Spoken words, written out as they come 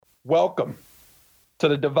Welcome to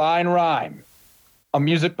the Divine Rhyme, a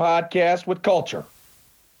music podcast with culture,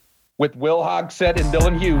 with Will Hogsett and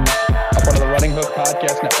Dylan Hughes, a part of the Running Hook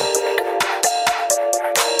Podcast Network.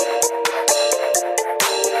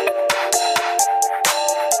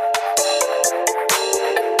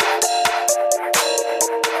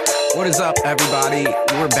 What is up, everybody?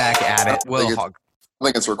 We're back at it. I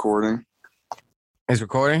think it's recording. It's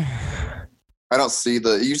recording? I don't see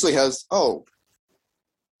it usually has,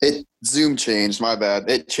 it Zoom changed, my bad.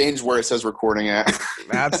 It changed where it says recording at.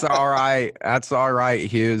 That's all right. That's all right,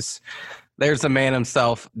 Hughes. There's the man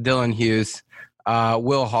himself, Dylan Hughes.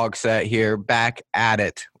 Will Hogsett here, back at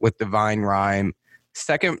it with Divine Rhyme.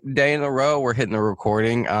 Second day in a row, we're hitting the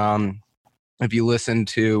recording. If you listen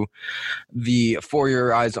to the For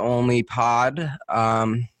Your Eyes Only pod,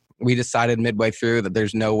 we decided midway through that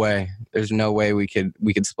there's no way we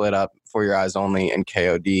could split up For Your Eyes Only and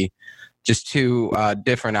KOD. Just two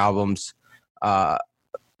different albums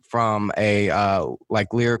from a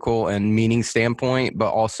lyrical and meaning standpoint,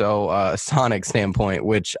 but also a sonic standpoint,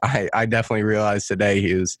 which I definitely realized today,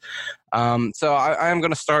 Hughes. So I am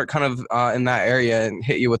going to start kind of in that area and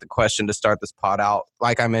hit you with a question to start this pod out.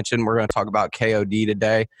 Like I mentioned, we're going to talk about KOD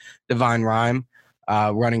today, Divine Rhyme,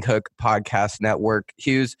 Running Hook Podcast Network.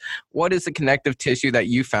 Hughes, what is the connective tissue that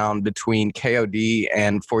you found between KOD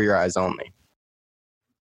and For Your Eyes Only?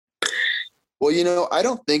 Well, I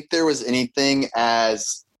don't think there was anything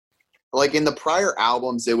as, like in the prior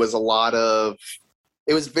albums, it was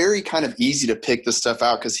very kind of easy to pick this stuff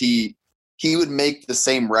out because he would make the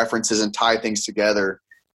same references and tie things together.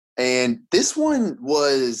 And this one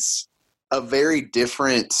was a very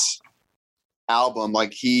different album.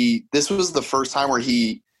 This was the first time where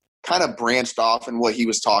he kind of branched off in what he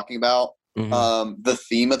was talking about. Mm-hmm. The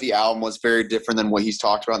theme of the album was very different than what he's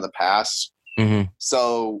talked about in the past. Mm-hmm.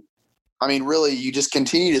 So, really, you just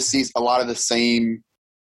continue to see a lot of the same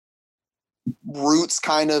roots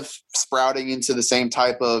kind of sprouting into the same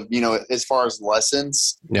type of, as far as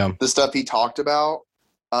lessons, the stuff he talked about.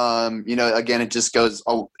 Again, it just goes,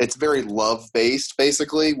 it's very love-based,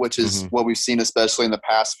 basically, which is what we've seen, especially in the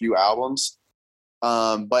past few albums.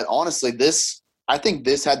 But honestly, I think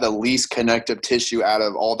this had the least connective tissue out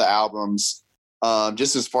of all the albums,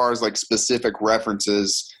 just as far as specific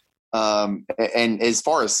references. And as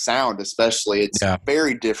far as sound, especially, it's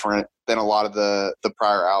very different than a lot of the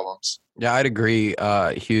prior albums. Yeah, I'd agree,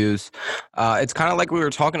 Hughes. It's kind of like we were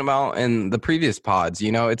talking about in the previous pods.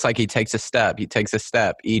 It's like he takes a step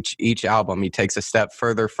each album. He takes a step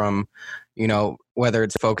further from, whether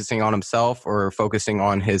it's focusing on himself or focusing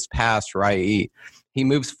on his past, right? He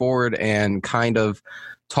moves forward and kind of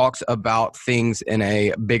talks about things in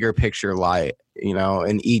a bigger picture light,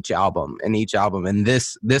 in each album. And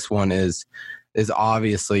this one is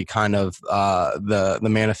obviously kind of the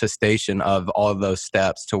manifestation of all of those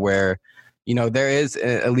steps, to where, there is,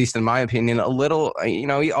 at least in my opinion, a little, you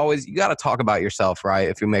got to talk about yourself, right,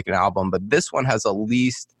 if you make an album. But this one has a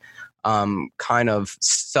least kind of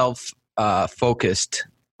self focused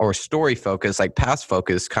or story focused, like past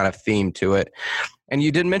focused kind of theme to it. And you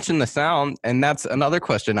did mention the sound, and that's another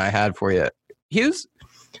question I had for you. Hughes,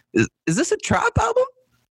 is this a trap album?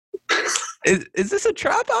 Is this a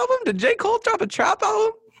trap album? Did J. Cole drop a trap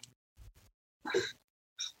album?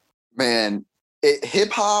 Man,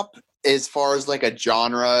 hip-hop, as far as a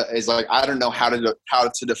genre, is I don't know how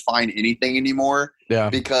to define anything anymore. Yeah.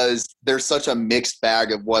 Because there's such a mixed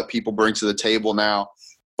bag of what people bring to the table now.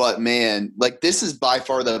 But man, this is by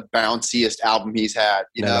far the bounciest album he's had,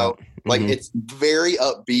 It's very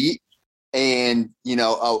upbeat and,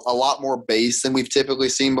 a lot more bass than we've typically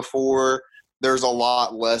seen before. There's a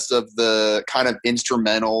lot less of the kind of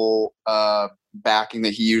instrumental backing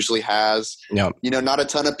that he usually has. Yep. Not a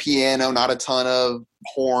ton of piano, not a ton of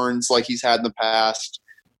horns like he's had in the past.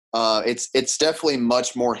 It's definitely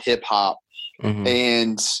much more hip hop. Mm-hmm.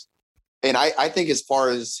 And I think as far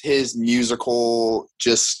as his musical,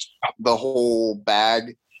 just the whole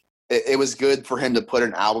bag, it was good for him to put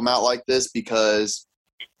an album out like this, because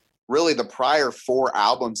really the prior 4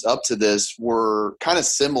 albums up to this were kind of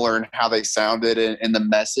similar in how they sounded and the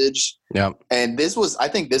message. Yeah. And this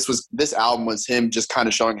album was him just kind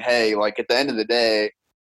of showing, hey, at the end of the day,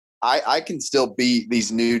 I can still beat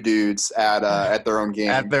these new dudes at their own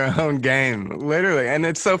game. At their own game, literally. And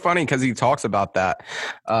it's so funny because he talks about that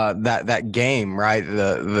game, right?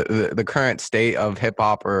 The current state of hip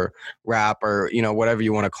hop or rap or whatever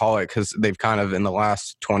you want to call it, because they've kind of in the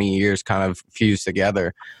last 20 years kind of fused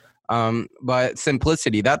together. But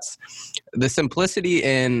simplicity, that's the simplicity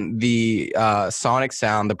in the sonic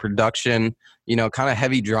sound, the production, kind of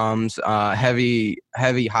heavy drums, heavy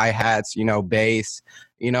hi-hats, bass.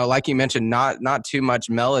 You know, like you mentioned, not too much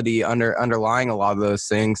melody underlying a lot of those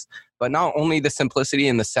things, but not only the simplicity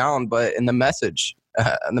in the sound, but in the message,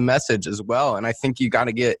 as well. And I think you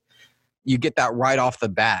get that right off the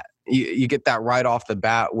bat. You get that right off the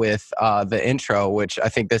bat with the intro, which I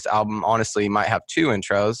think this album honestly might have two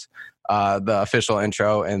intros, the official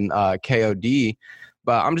intro and KOD.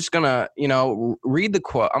 But I'm just gonna, read the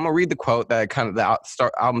quote. I'm gonna read the quote that kind of the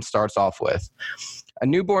album starts off with. A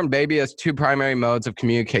newborn baby has two primary modes of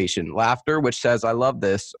communication: laughter, which says "I love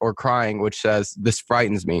this," or crying, which says "this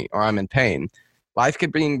frightens me" or "I'm in pain." Life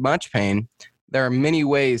could bring much pain. There are many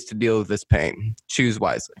ways to deal with this pain. Choose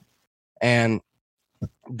wisely. And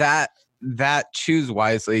that choose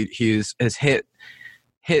wisely, Hughes, has hit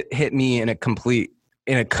me in a complete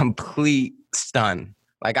stun.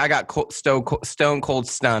 Like I got stone cold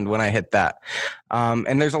stunned when I hit that.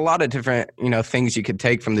 And there's a lot of different, things you could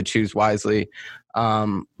take from the choose wisely.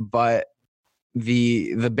 But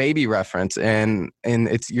the baby reference and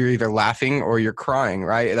it's, you're either laughing or you're crying,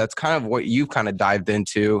 right? That's kind of what you kind of dived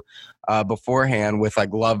into beforehand with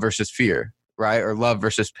like love versus fear, right? Or love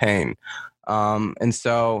versus pain. And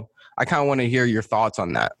so I kind of want to hear your thoughts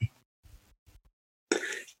on that.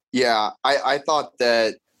 Yeah, I thought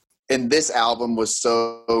that, and this album was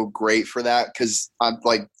so great for that, because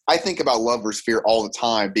I think about love versus fear all the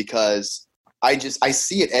time, because I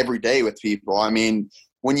see it every day with people. I mean,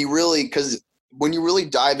 when you really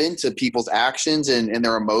dive into people's actions and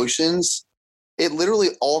their emotions, it literally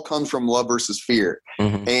all comes from love versus fear.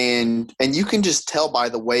 Mm-hmm. And you can just tell by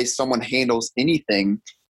the way someone handles anything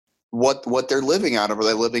what they're living out of. Are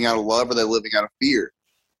they living out of love? Or are they living out of fear?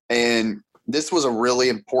 And this was a really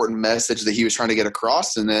important message that he was trying to get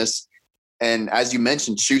across in this. And as you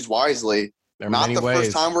mentioned, choose wisely. Not the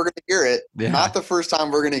first time we're going to hear it. Yeah. Not the first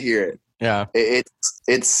time we're going to hear it. Yeah.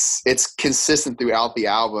 It's consistent throughout the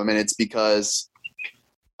album. And it's because,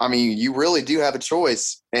 I mean, you really do have a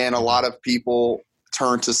choice. And a lot of people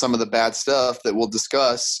turn to some of the bad stuff that we'll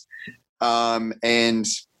discuss. And,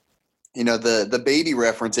 the baby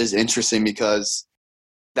reference is interesting because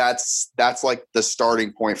that's like the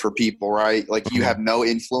starting point for people, right? Like you have no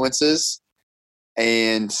influences,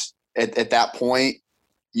 and at that point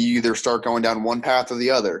you either start going down one path or the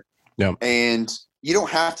other. Yeah. And you don't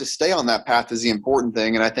have to stay on that path is the important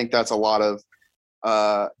thing. And I think that's a lot of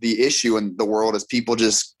the issue in the world is people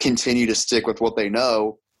just continue to stick with what they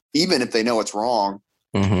know, even if they know it's wrong.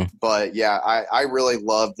 Mm-hmm. But yeah, I really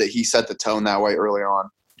love that he set the tone that way early on.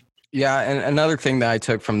 Yeah. And another thing that I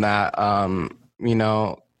took from that,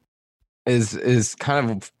 is kind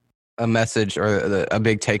of a message or a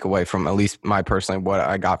big takeaway from at least my personally what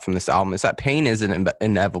I got from this album is that pain isn't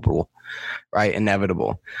inevitable, right?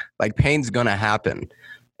 Inevitable. Like pain's going to happen.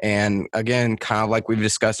 And again, kind of like we've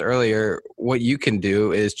discussed earlier, what you can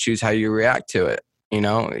do is choose how you react to it.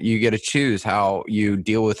 You get to choose how you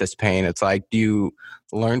deal with this pain. It's like, do you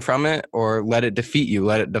learn from it or let it defeat you?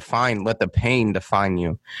 Let the pain define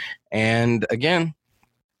you. And again,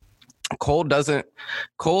 Cole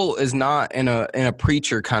is not in a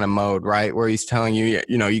preacher kind of mode, right? Where he's telling you,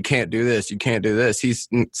 you can't do this, you can't do this. He's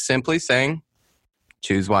simply saying,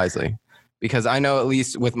 choose wisely. Because I know at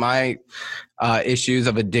least with my issues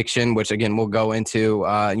of addiction, which again, we'll go into,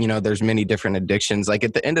 there's many different addictions. Like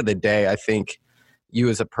at the end of the day, I think you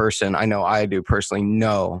as a person, I know I do personally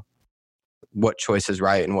know what choice is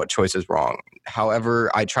right and what choice is wrong.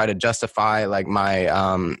 However, I try to justify like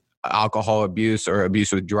my, alcohol abuse or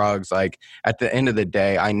abuse with drugs. Like at the end of the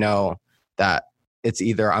day, I know that it's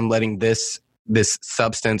either I'm letting this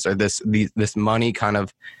substance or this money kind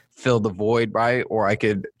of fill the void, right? Or I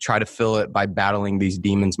could try to fill it by battling these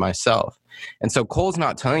demons myself. And so Cole's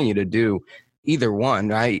not telling you to do either one,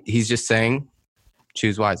 right? He's just saying,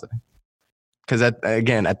 choose wisely. Because at the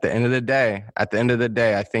end of the day,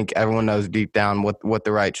 I think everyone knows deep down what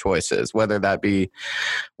the right choice is, whether that be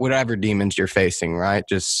whatever demons you're facing, right?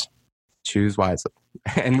 Just choose wisely.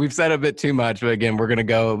 And we've said a bit too much, but again, we're going to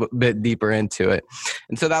go a bit deeper into it.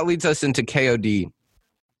 And so that leads us into KOD,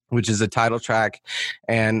 which is a title track.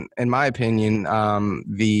 And in my opinion,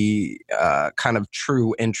 the kind of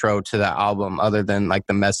true intro to the album, other than like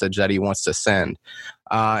the message that he wants to send.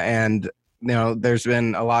 And there's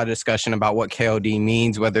been a lot of discussion about what KOD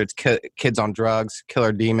means, whether it's kids on drugs,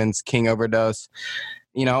 killer demons, king overdose,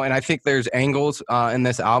 and I think there's angles in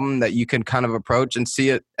this album that you can kind of approach and see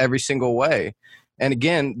it every single way. And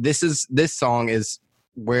again, this song is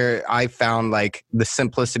where I found like the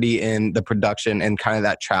simplicity in the production and kind of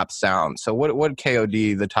that trap sound. So what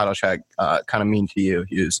KOD, the title track, kind of mean to you,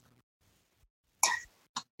 Hughes?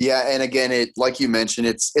 Yeah. And again, it, like you mentioned,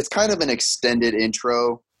 it's kind of an extended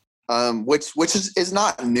intro. which is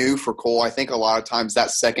not new for Cole. I think a lot of times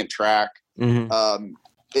that second track,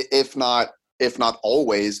 if not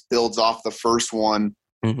always, builds off the first one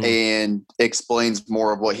and explains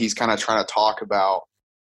more of what he's kind of trying to talk about.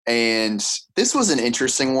 And this was an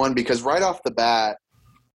interesting one because right off the bat,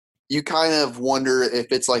 you kind of wonder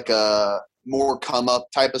if it's like a more come up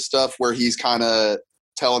type of stuff where he's kind of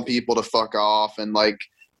telling people to fuck off and like,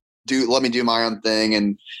 let me do my own thing.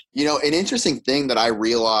 And, you know, an interesting thing that I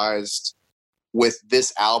realized with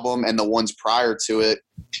this album and the ones prior to it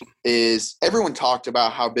is everyone talked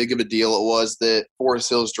about how big of a deal it was that Forest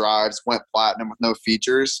Hills Drives went platinum with no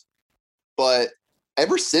features. But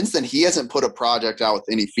ever since then, he hasn't put a project out with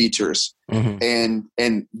any features. And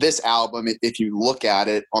this album, if you look at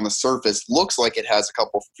it on the surface, looks like it has a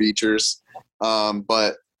couple features.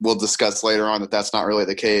 But we'll discuss later on that that's not really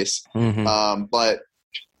the case. But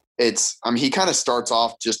it's, I mean, he kind of starts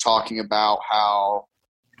off just talking about how,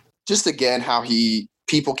 just again, how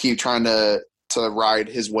people keep trying to ride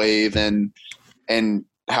his wave and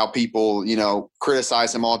how people, you know,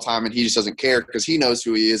 criticize him all the time and he just doesn't care because he knows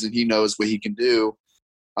who he is and he knows what he can do.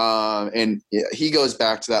 And he goes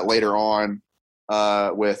back to that later on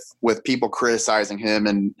with people criticizing him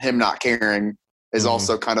and him not caring is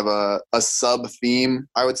also kind of a sub theme,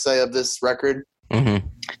 I would say, of this record.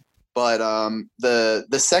 But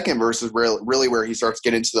the second verse is really where he starts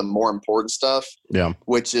getting into the more important stuff,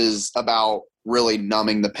 which is about really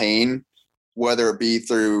numbing the pain, whether it be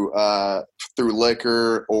through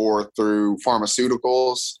liquor or through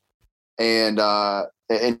pharmaceuticals, and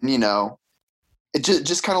you know, it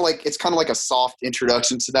just kind of like, it's kind of like a soft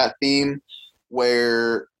introduction to that theme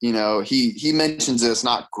where, you know, he mentions it's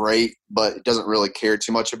not great, but doesn't really care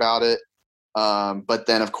too much about it. But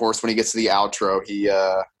then of course when he gets to the outro,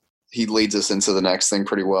 he leads us into the next thing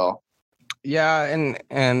pretty well. Yeah,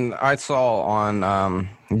 and I saw on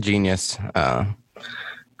Genius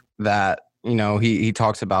that, you know, he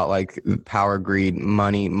talks about like power, greed,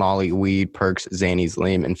 money, Molly, weed, perks, Xannies,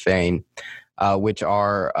 lean, and fame, which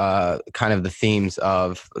are kind of the themes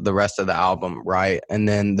of the rest of the album, right? And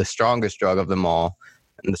then the strongest drug of them all,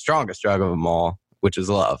 which is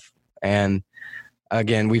love. And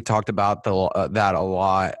again, we've talked about that a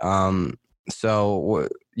lot. So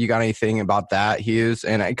you got anything about that, Hughes?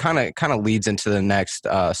 And it kind of leads into the next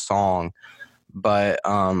song, but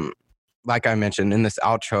like I mentioned in this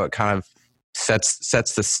outro, it kind of sets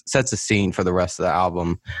the scene for the rest of the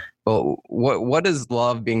album. But what does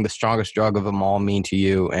love being the strongest drug of them all mean to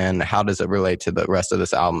you, and how does it relate to the rest of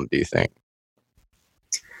this album, do you think?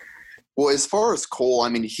 Well, as far as Cole, I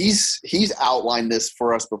mean, he's outlined this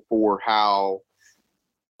for us before, how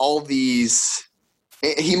all these,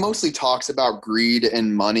 he mostly talks about greed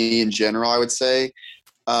and money in general, I would say,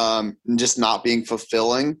 just not being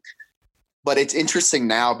fulfilling. But it's interesting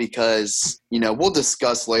now because, you know, we'll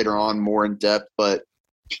discuss later on more in depth, but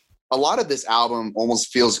a lot of this album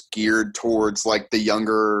almost feels geared towards like the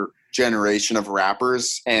younger generation of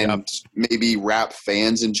rappers and maybe rap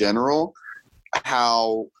fans in general,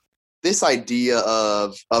 how this idea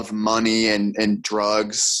of money and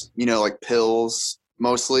drugs, you know, like pills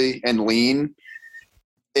mostly and lean,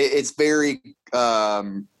 it's very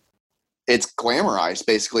it's glamorized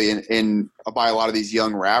basically in by a lot of these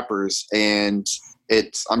young rappers, and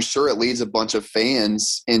I'm sure it leads a bunch of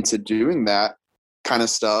fans into doing that kind of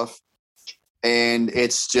stuff. And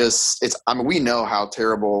I mean, we know how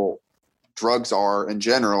terrible drugs are in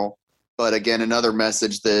general, but again, another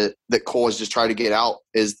message that Cole has just tried to get out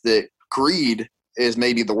is that greed is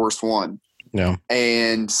maybe the worst one. Yeah.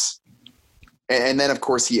 And then of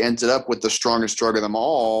course he ended up with the strongest drug of them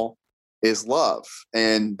all is love.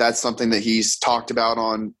 And that's something that he's talked about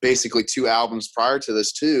on basically 2 albums prior to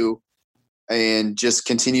this too, and just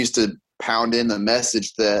continues to pound in the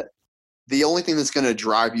message that the only thing that's going to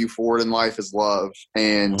drive you forward in life is love,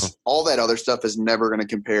 and all that other stuff is never going to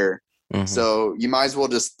compare. So you might as well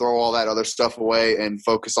just throw all that other stuff away and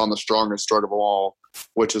focus on the strongest drug of all,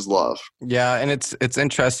 which is love. Yeah, and it's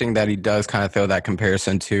interesting that he does kind of throw that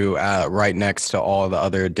comparison to right next to all the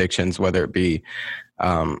other addictions, whether it be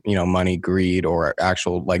you know, money, greed, or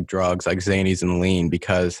actual like drugs like Xannies and lean,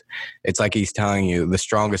 because it's like he's telling you the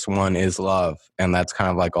strongest one is love, and that's kind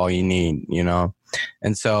of like all you need, you know.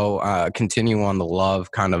 And so continue on the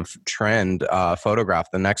love kind of trend.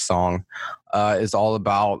 Photograph, the next song, is all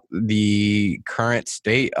about the current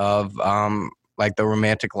state of like the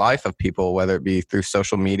romantic life of people, whether it be through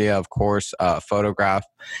social media, of course. Photograph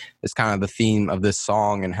is kind of the theme of this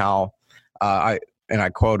song, and how I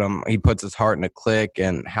quote him, he puts his heart in a click,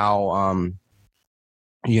 and how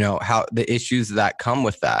how the issues that come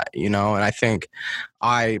with that, and I think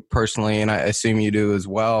I personally, and I assume you do as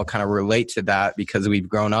well, kind of relate to that because we've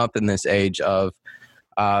grown up in this age of,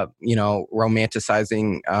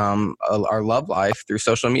 romanticizing our love life through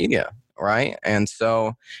social media, right? And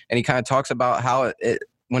he kind of talks about how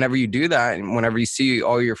whenever you do that and whenever you see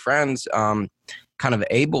all your friends kind of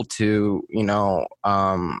able to,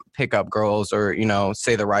 pick up girls or,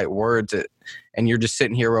 say the right words, and you're just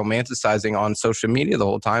sitting here romanticizing on social media the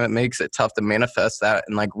whole time, it makes it tough to manifest that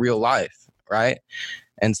in like real life, right?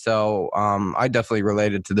 And so I definitely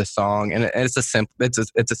related to this song, and it's a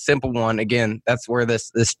simple one. Again, that's where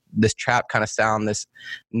this trap kind of sound, this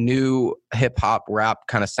new hip hop rap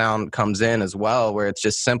kind of sound comes in as well, where it's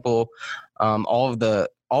just simple. All of the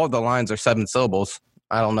lines are 7 syllables.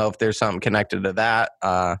 I don't know if there's something connected to that,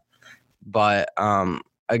 but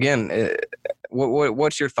again,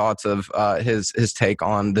 what's your thoughts of his take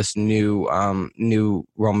on this new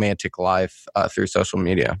romantic life through social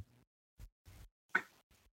media?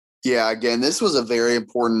 Yeah, again, this was a very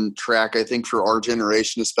important track, I think, for our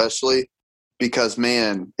generation, especially because,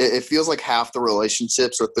 man, it feels like half the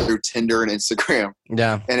relationships are through Tinder and Instagram.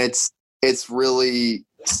 Yeah. And it's really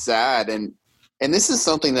sad. And this is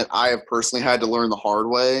something that I have personally had to learn the hard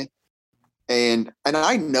way. And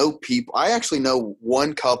I know people, I actually know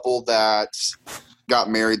one couple that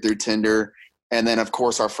got married through Tinder. And then, of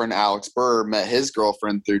course, our friend Alex Burr met his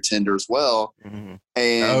girlfriend through Tinder as well. Mm-hmm. And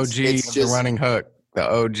the OG it's of just, the running hook. The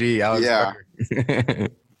OG Alex Burr.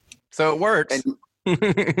 So it works. And,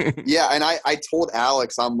 yeah, and I told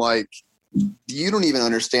Alex, I'm like, you don't even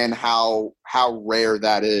understand how rare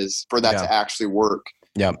that is for that to actually work.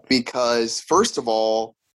 Yeah. Because first of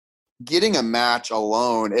all, getting a match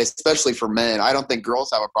alone, especially for men, I don't think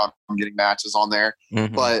girls have a problem getting matches on there.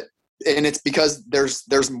 Mm-hmm. And it's because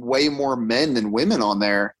there's way more men than women on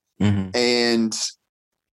there. Mm-hmm. And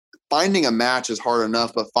finding a match is hard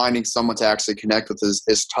enough, but finding someone to actually connect with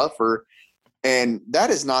is tougher. And that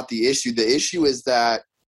is not the issue. The issue is that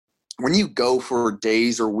when you go for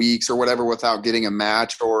days or weeks or whatever without getting a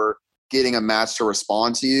match or getting a match to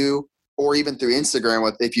respond to you, or even through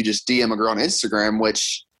Instagram, if you just DM a girl on Instagram,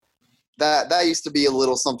 which that used to be a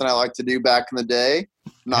little something I like to do back in the day.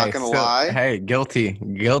 Not going to lie. Hey, guilty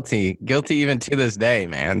even to this day,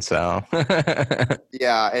 man. So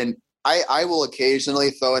yeah. And I will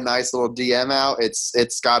occasionally throw a nice little DM out.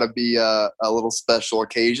 It's got to be a little special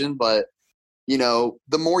occasion, but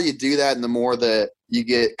the more you do that and the more that you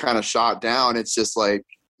get kind of shot down, it's just like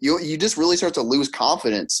you just really start to lose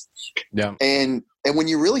confidence. Yeah. And when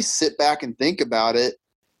you really sit back and think about it,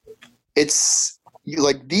 it's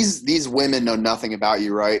like these women know nothing about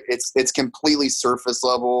you, right? It's completely surface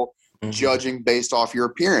level, mm-hmm. judging based off your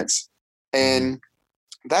appearance. And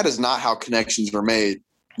that is not how connections are made.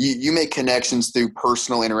 You make connections through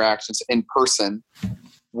personal interactions in person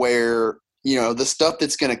where, the stuff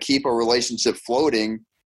that's going to keep a relationship floating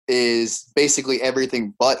is basically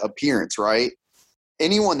everything but appearance, right?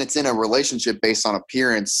 Anyone that's in a relationship based on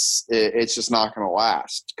appearance, it's just not going to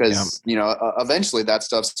last because, eventually that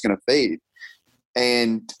stuff's going to fade.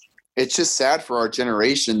 And it's just sad for our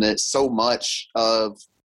generation that so much of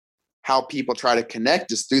how people try to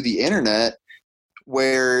connect is through the internet,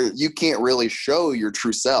 where you can't really show your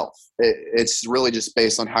true self. It's really just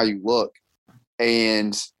based on how you look.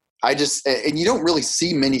 And you don't really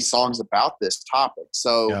see many songs about this topic.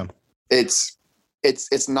 So it's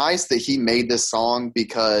nice that he made this song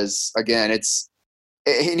because, again,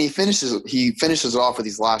 and he finishes it off with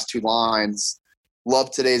these last 2 lines.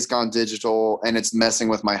 Love today's gone digital and it's messing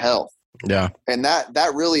with my health. Yeah. And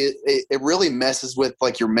that really, it really messes with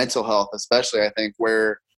like your mental health, especially I think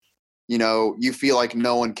where, you feel like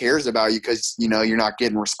no one cares about you because, you're not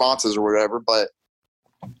getting responses or whatever, but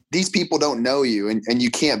these people don't know you and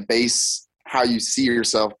you can't base how you see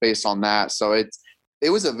yourself based on that. So it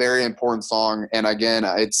was a very important song. And again,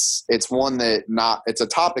 it's one that it's a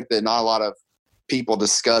topic that not a lot of people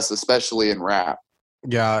discuss, especially in rap.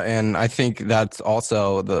 Yeah, and I think that's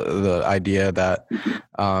also the idea that,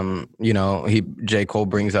 J. Cole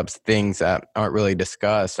brings up things that aren't really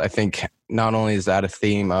discussed. I think not only is that a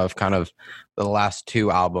theme of kind of the last 2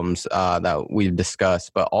 albums that we've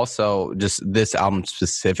discussed, but also just this album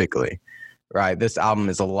specifically, right? This album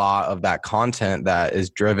is a lot of that content that is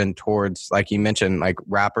driven towards, like you mentioned, like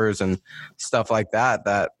rappers and stuff like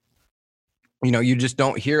that, you just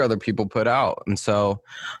don't hear other people put out. And so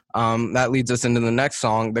that leads us into the next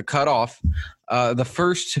song, The Cutoff, the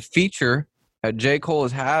first feature that J. Cole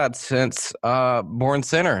has had since Born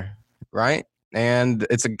Sinner, right? And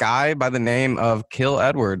it's a guy by the name of Kill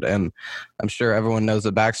Edward. And I'm sure everyone knows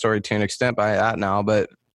the backstory to an extent by that now, but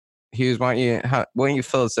Hughes, why don't you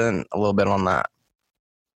fill us in a little bit on that?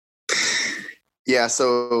 Yeah,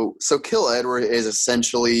 so Kill Edward is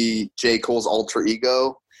essentially J. Cole's alter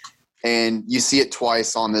ego, and you see it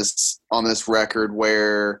twice on this record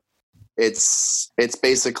where it's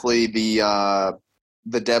basically the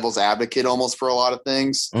devil's advocate almost for a lot of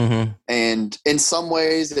things. Mm-hmm. And in some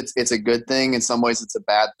ways it's a good thing, in some ways it's a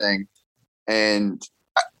bad thing. And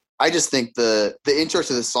I just think the intro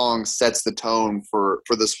to the song sets the tone for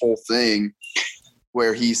this whole thing,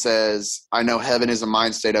 where he says, I know heaven is a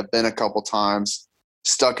mind state I've been a couple times,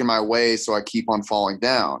 stuck in my ways, so I keep on falling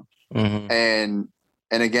down. Mm-hmm.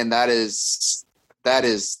 And again, that's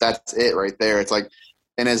it right there. It's like,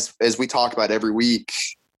 and as we talk about every week,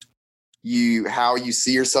 how you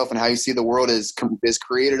see yourself and how you see the world is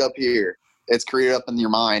created up here. It's created up in your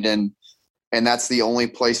mind, and that's the only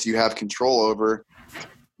place you have control over.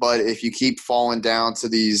 But if you keep falling down to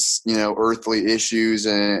these, earthly issues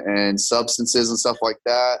and substances and stuff like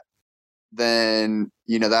that, then,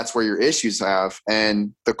 that's where your issues have.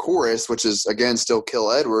 And the chorus, which is, again, still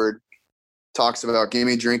Kill Edward, talks about give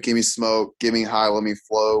me drink, give me smoke, give me high, let me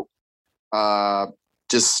float.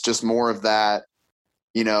 Just more of that,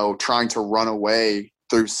 trying to run away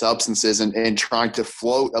through substances and trying to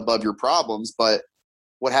float above your problems. But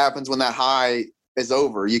what happens when that high is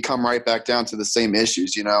over? You come right back down to the same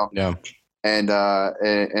issues, Yeah. And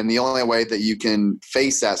the only way that you can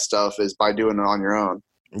face that stuff is by doing it on your own.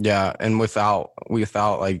 Yeah, and without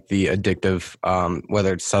like the addictive,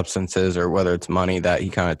 whether it's substances or whether it's money that he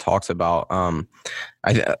kind of talks about.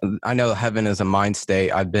 I know heaven is a mind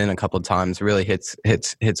state. I've been a couple of times. Really hits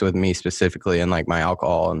with me specifically in like my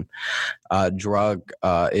alcohol and drug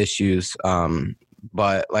issues.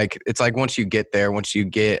 But like it's like once you get there, once you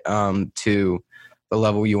get to the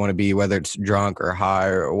level you want to be, whether it's drunk or high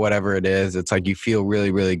or whatever it is, it's like you feel really,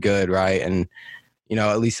 really good, right? And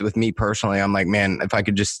at least with me personally, I'm like, man, if I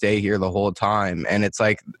could just stay here the whole time. And it's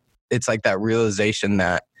like that realization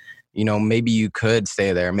that, maybe you could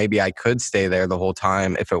stay there. Maybe I could stay there the whole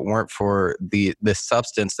time if it weren't for the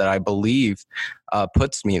substance that I believe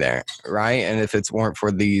puts me there, right? And if it weren't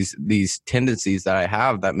for these tendencies that I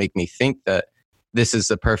have that make me think that this is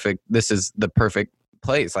the perfect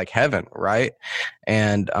place, like heaven, right?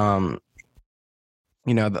 And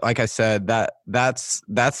like I said, that's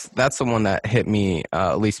the one that hit me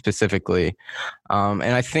at least specifically, and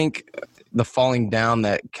I think the falling down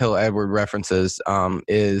that Kill Edward references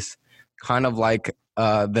is kind of like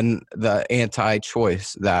the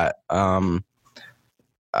anti-choice that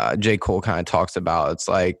J. Cole kind of talks about. It's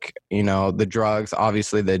like the drugs,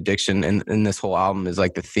 obviously the addiction in this whole album is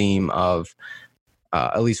like the theme of.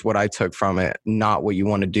 At least what I took from it, not what you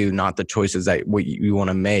want to do, not the choices that what you want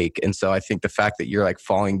to make. And so I think the fact that you're like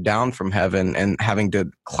falling down from heaven and having to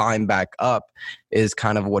climb back up is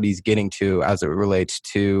kind of what he's getting to as it relates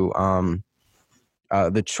to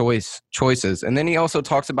the choices. And then he also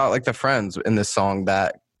talks about like the friends in this song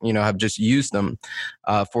that, have just used them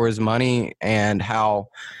for his money, and how,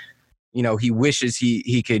 he wishes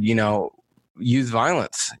he could, use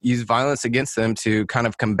violence against them to kind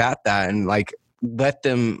of combat that, and like, let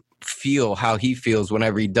them feel how he feels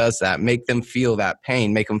whenever he does that. Make them feel that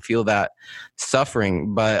pain, make them feel that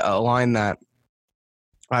suffering. But a line that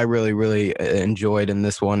I really, really enjoyed in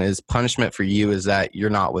this one is, punishment for you is that you're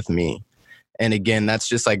not with me. And again, that's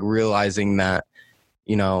just like realizing that,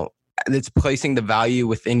 it's placing the value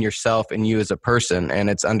within yourself and you as a person. And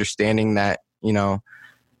it's understanding that,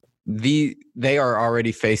 they are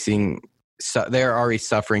already suffering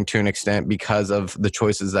to an extent because of the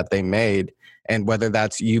choices that they made. And whether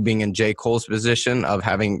that's you being in J. Cole's position of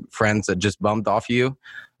having friends that just bumped off you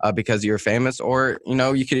because you're famous, or,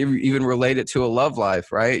 you could even relate it to a love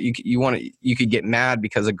life, right? You could get mad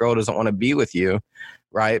because a girl doesn't want to be with you,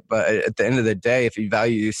 right? But at the end of the day, if you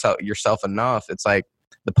value yourself enough, it's like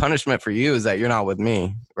the punishment for you is that you're not with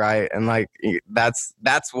me, right? And like that's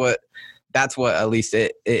what at least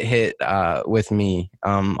it hit with me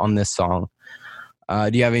on this song.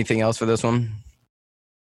 Do you have anything else for this one?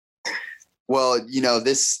 Well,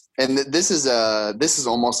 this is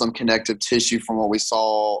almost some connective tissue from what we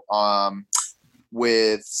saw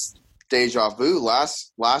with Deja Vu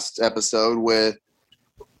last episode, with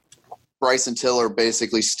Bryson Tiller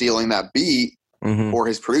basically stealing that beat, mm-hmm. or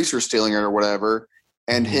his producer stealing it or whatever,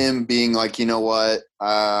 and mm-hmm. him being like, you know what,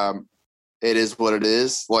 it is what it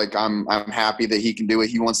is. Like, I'm happy that he can do what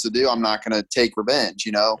he wants to do. I'm not going to take revenge.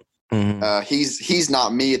 Mm-hmm. He's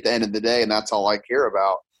not me at the end of the day, and that's all I care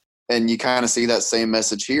about. And you kind of see that same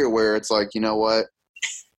message here, where it's like, you know what,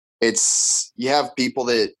 you have people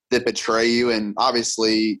that betray you, and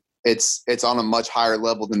obviously it's on a much higher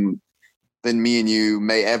level than than me and you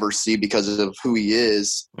may ever see because of who he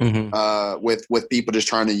is, with people just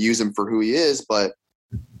trying to use him for who he is. But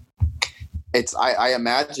I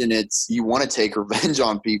imagine you want to take revenge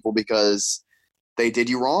on people because they did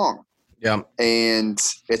you wrong. Yeah. And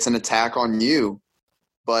it's an attack on you.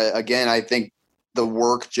 But again, I think the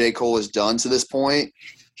work J. Cole has done to this point,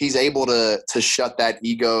 he's able to shut that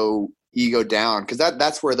ego down, because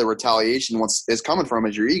that's where the retaliation is coming from,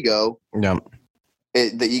 is your ego. Yeah.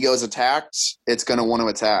 The ego is attacked, it's going to want to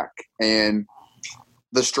attack. And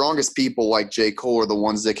the strongest people like J. Cole are the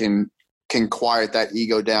ones that can quiet that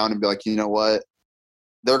ego down and be like, you know what?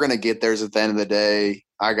 They're going to get theirs at the end of the day.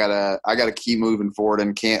 I gotta keep moving forward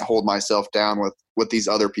and can't hold myself down with these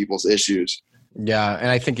other people's issues. Yeah, and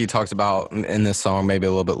I think he talks about in this song maybe a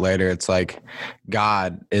little bit later. It's like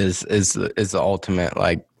God is the ultimate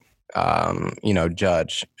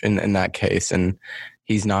judge in that case, and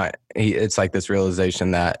he's not. It's like this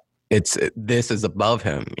realization that this is above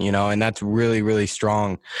him, and that's really, really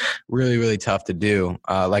strong, really, really tough to do.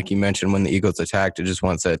 Like you mentioned, when the ego's attacked, it just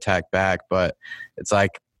wants to attack back, but it's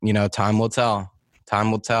like time will tell. Time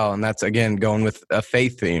will tell. And that's, again, going with a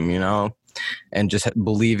faith theme, and just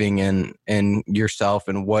believing in yourself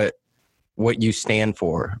and what you stand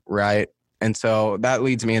for, right? And so that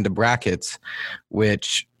leads me into Brackets,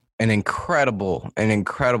 which an incredible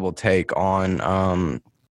take on,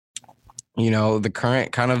 the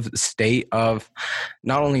current kind of state of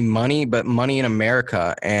not only money, but money in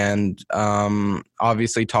America. And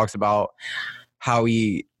obviously talks about how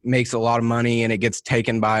he makes a lot of money and it gets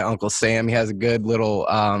taken by Uncle Sam. He has a good little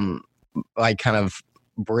kind of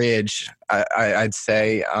bridge, I'd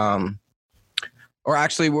say. Or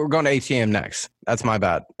actually, we're going to ATM next. That's my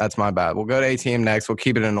bad. We'll go to ATM next. We'll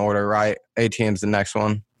keep it in order, right? ATM's the next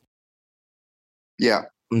one. Yeah.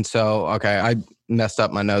 And so, okay, I messed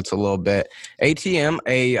up my notes a little bit. ATM,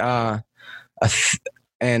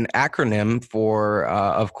 an acronym for,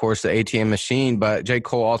 of course, the ATM machine, but J.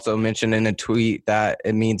 Cole also mentioned in a tweet that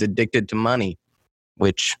it means addicted to money,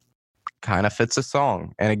 which kind of fits the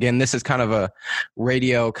song. And again, this is kind of a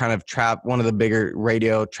radio kind of trap, one of the bigger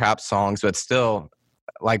radio trap songs, but still,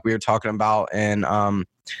 like we were talking about in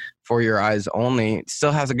For Your Eyes Only,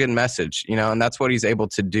 still has a good message, and that's what he's able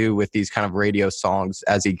to do with these kind of radio songs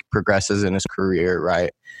as he progresses in his career,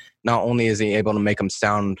 right? Not only is he able to make them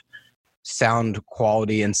sound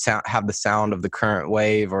quality and have the sound of the current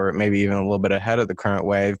wave, or maybe even a little bit ahead of the current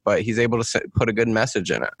wave, but he's able to put a good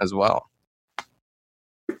message in it as well.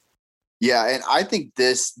 Yeah, and I think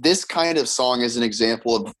this kind of song is an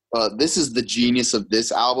example of this is the genius of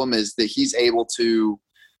this album, is that he's able to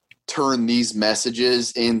turn these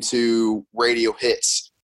messages into radio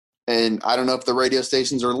hits. And I don't know if the radio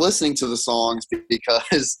stations are listening to the songs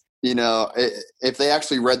because, if they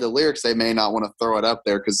actually read the lyrics, they may not want to throw it up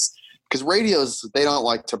there because radios, they don't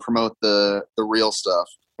like to promote the real stuff.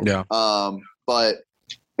 Yeah. But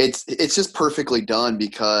it's just perfectly done,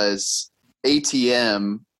 because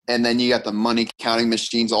ATM, and then you got the money counting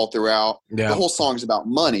machines all throughout. Yeah. The whole song's about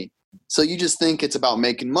money. So you just think it's about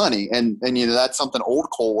making money. And that's something old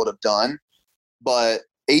Cole would have done. But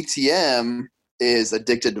ATM is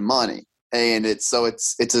addicted to money. And it's a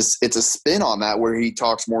spin on that, where he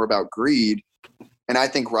talks more about greed. And I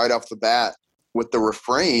think right off the bat with the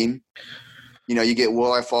refrain, you get,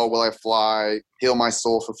 will I fall, will I fly, heal my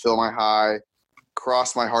soul, fulfill my high,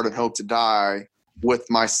 cross my heart and hope to die with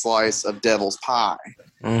my slice of devil's pie.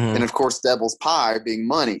 Mm-hmm. And of course, devil's pie being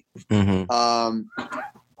money. Mm-hmm.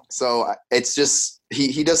 So it's just,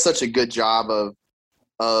 he does such a good job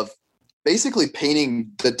of basically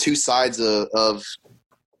painting the two sides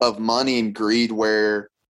of money and greed, where,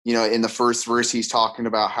 in the first verse, he's talking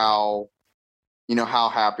about how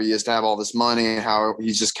happy he is to have all this money and how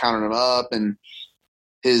he's just counting them up. And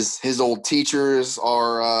his old teachers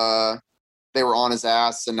they were on his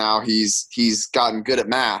ass, and now he's gotten good at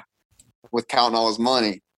math with counting all his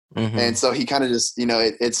money. Mm-hmm. And so he kind of just,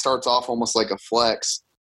 it starts off almost like a flex.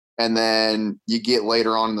 And then you get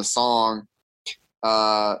later on in the song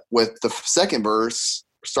with the second verse,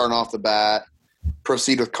 starting off the bat,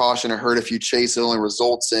 proceed with caution. I heard if you chase, it only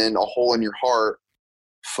results in a hole in your heart.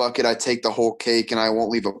 Fuck it, I take the whole cake and I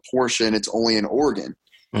won't leave a portion. It's only an organ.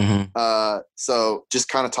 Mm-hmm. So just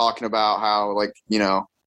kind of talking about how,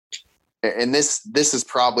 and this is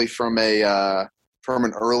probably from an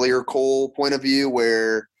earlier Cole point of view,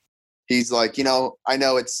 where he's like, I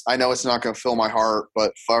know it's not going to fill my heart,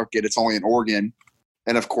 but fuck it, it's only an organ.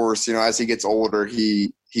 And of course, as he gets older,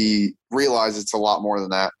 he realizes it's a lot more than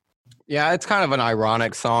that. Yeah, it's kind of an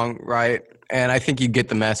ironic song, right? And I think you get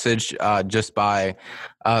the message just by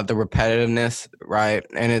the repetitiveness, right?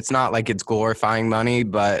 And it's not like it's glorifying money,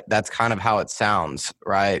 but that's kind of how it sounds,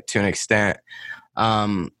 right, to an extent.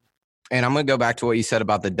 And I'm going to go back to what you said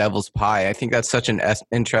about the devil's pie. I think that's such an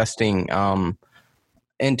interesting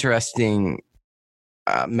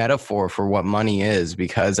metaphor for what money is,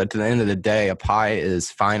 because at the end of the day, a pie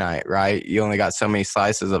is finite, right? You only got so many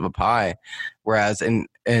slices of a pie. Whereas in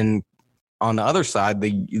on the other side, the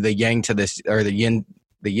yang to this, or the yin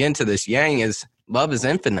to this yang, is love is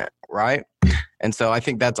infinite, right? And so I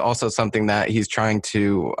think that's also something that he's trying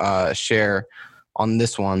to share on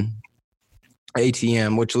this one,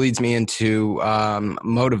 ATM, which leads me into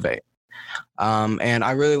Motivate. And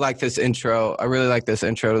I really like this intro. I really like this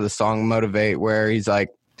intro to the song Motivate, where he's like,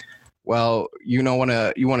 well, you want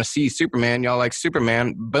to see Superman, y'all like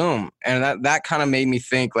Superman, boom. And that kind of made me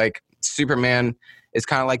think like Superman is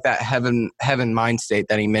kind of like that heaven mind state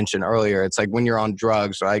that he mentioned earlier. It's like when you're on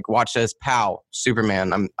drugs, like watch this, pow,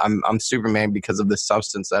 Superman. I'm Superman because of the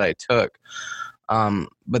substance that I took.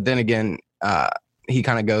 But then again, he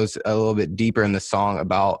kind of goes a little bit deeper in the song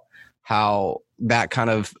about how that kind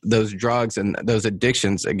of those drugs and those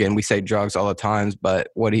addictions, again, we say drugs all the times, but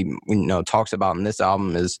what he talks about in this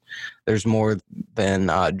album is there's more than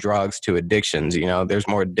drugs to addictions. There's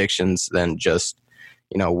more addictions than just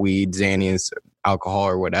weed, Xannies, alcohol,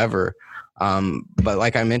 or whatever. But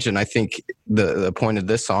like I mentioned, I think the point of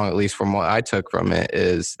this song, at least from what I took from it,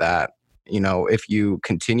 is that if you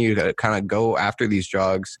continue to kind of go after these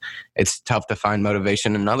drugs, it's tough to find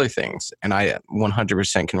motivation in other things. And I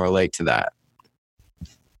 100% can relate to that.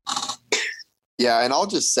 Yeah, and I'll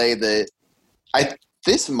just say that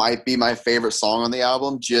this might be my favorite song on the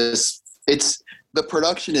album. The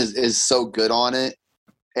production is so good on it,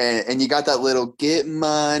 and you got that little "get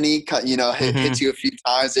money," hits you a few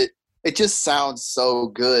times. It just sounds so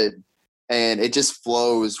good, and it just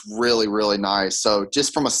flows really, really nice. So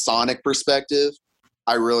just from a sonic perspective,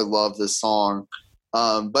 I really love this song.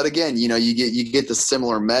 But again, you get the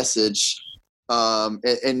similar message,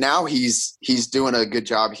 and now he's doing a good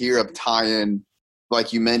job here of tying,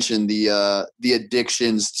 like you mentioned, the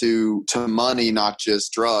addictions to money, not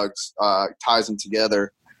just drugs, ties them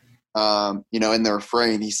together. In the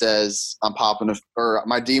refrain, he says,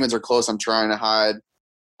 my demons are close, I'm trying to hide.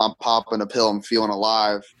 I'm popping a pill, I'm feeling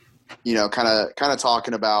alive. Kind of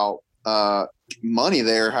talking about money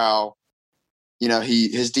there, how,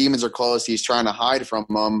 his demons are close. He's trying to hide from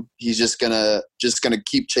them. He's just gonna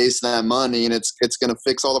keep chasing that money, and it's gonna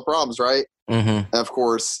fix all the problems, right? Mm-hmm. Of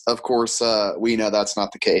course, we know that's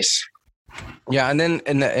not the case. Yeah, and then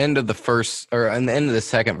in the end of the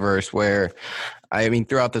second verse, where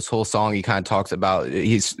throughout this whole song, he kind of talks about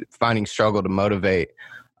he's finding struggle to motivate.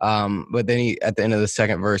 But then at the end of the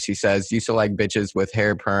second verse, he says, "Used to like bitches with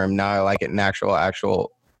hair perm, now I like it natural,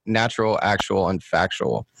 actual, and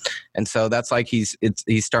factual." And so that's like he's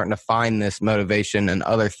starting to find this motivation and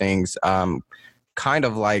other things, kind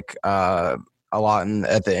of like a lot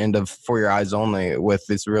at the end of For Your Eyes Only, with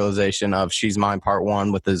this realization of she's mine part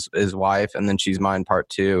one with his wife, and then she's mine part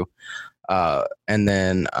two, and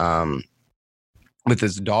then with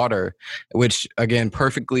his daughter, which again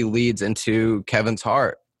perfectly leads into Kevin's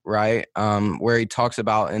heart, right? Where he talks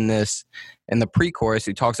about in the pre-chorus,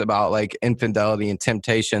 he talks about like infidelity and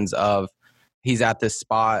temptations of he's at this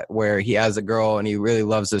spot where he has a girl and he really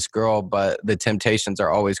loves this girl, but the temptations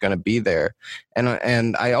are always going to be there.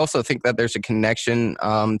 And I also think that there's a connection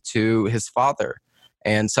to his father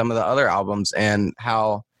and some of the other albums, and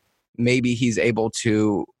how maybe he's able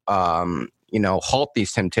to halt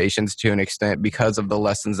these temptations to an extent because of the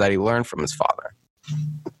lessons that he learned from his father.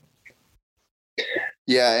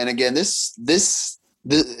 Yeah, and again, this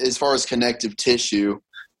as far as connective tissue,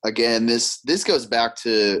 again, this goes back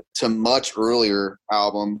to much earlier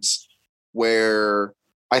albums, where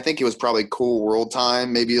I think it was probably Cool World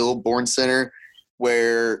Time, maybe a little Born Center,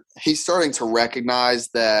 where he's starting to recognize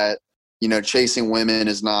that chasing women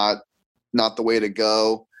is not the way to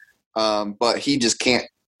go, but he just can't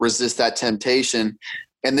resist that temptation.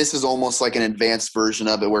 And this is almost like an advanced version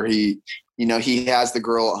of it, where he has the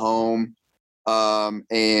girl at home,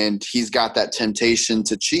 and he's got that temptation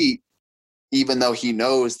to cheat, even though he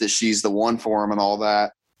knows that she's the one for him and all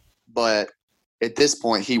that. But at this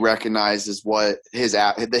point, he recognizes what his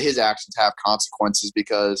actions have consequences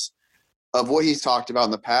because of what he's talked about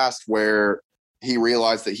in the past, where he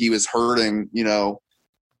realized that he was hurting,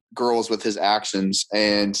 girls with his actions.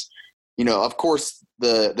 And, of course,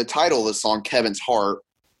 the title of the song, Kevin's Heart,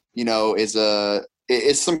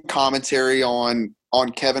 is some commentary on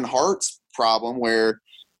Kevin Hart's problem, where,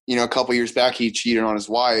 a couple years back he cheated on his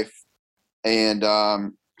wife. And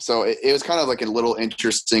So it was kind of like a little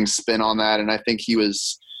interesting spin on that. And I think he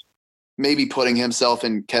was maybe putting himself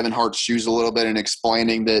in Kevin Hart's shoes a little bit and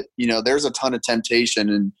explaining that, you know, there's a ton of temptation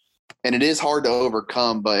and it is hard to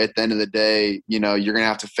overcome, but at the end of the day, you know, you're going to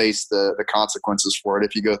have to face the consequences for it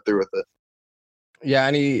if you go through with it. Yeah,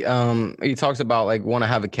 and he talks about like want to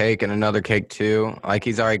have a cake and another cake too. Like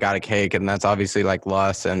he's already got a cake, and that's obviously like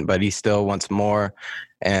lust, but he still wants more.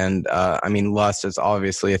 And I mean, lust is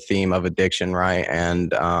obviously a theme of addiction, right?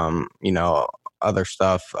 And you know, other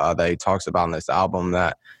stuff that he talks about in this album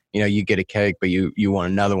that, you know, you get a cake, but you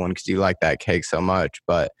want another one because you like that cake so much.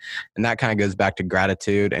 And that kind of goes back to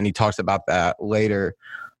gratitude, and he talks about that later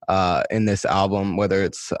in this album, whether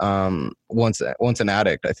it's once an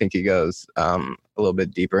addict. I think he goes a little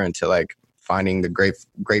bit deeper into like finding the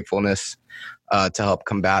gratefulness to help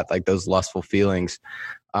combat like those lustful feelings.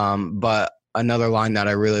 But another line that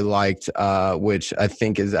I really liked, which I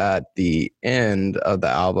think is at the end of the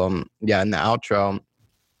album, in the outro,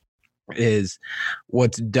 is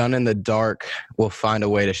what's done in the dark will find a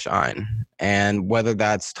way to shine. And whether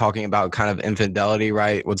that's talking about kind of infidelity,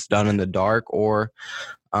 right? What's done in the dark, or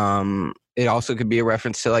it also could be a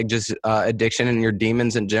reference to like just addiction and your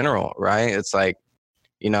demons in general, right? It's like,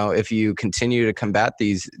 you know, if you continue to combat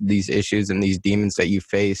these issues and these demons that you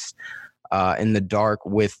face in the dark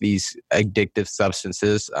with these addictive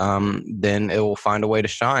substances, then it will find a way to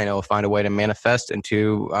shine. It will find a way to manifest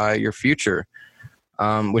into your future,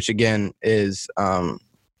 which again is an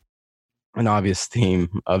obvious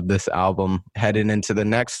theme of this album heading into the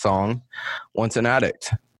next song, Once an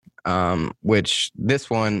Addict. Which this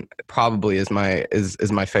one probably is my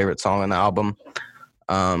favorite song on the album.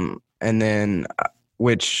 And then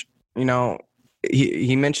which, you know,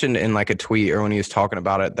 he mentioned in like a tweet or when he was talking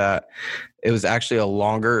about it that it was actually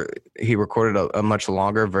he recorded a much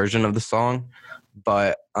longer version of the song,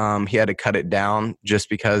 but he had to cut it down just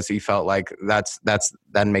because he felt like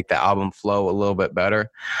that'd make the album flow a little bit better.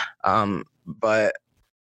 But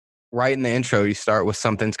right in the intro, you start with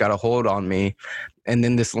 "Something's Got a Hold on Me." And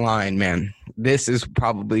then this line, man, this is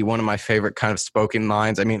probably one of my favorite kind of spoken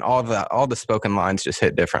lines. I mean, all the spoken lines just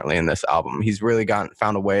hit differently in this album. He's really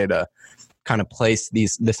found a way to kind of place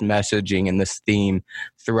this messaging and this theme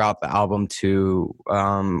throughout the album to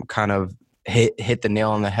kind of hit the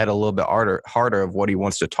nail on the head a little bit harder of what he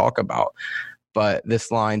wants to talk about. But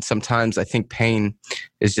this line, sometimes I think pain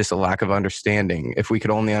is just a lack of understanding. If we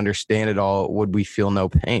could only understand it all, would we feel no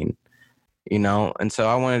pain? You know, and so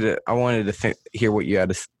I wanted to hear what you had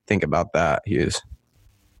to think about that, Hughes.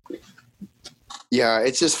 Yeah,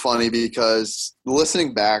 it's just funny because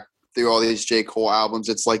listening back through all these J. Cole albums,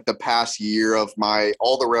 it's like the past year of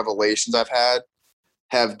all the revelations I've had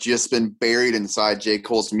have just been buried inside J.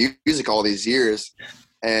 Cole's music all these years,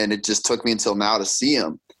 and it just took me until now to see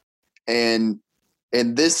him. And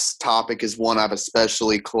this topic is one I've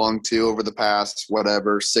especially clung to over the past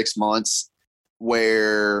 6 months,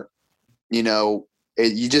 where, you know,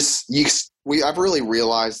 I've really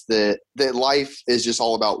realized that life is just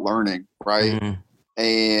all about learning, right? Mm-hmm.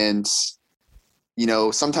 And, you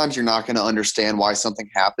know, sometimes you're not going to understand why something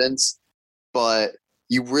happens, but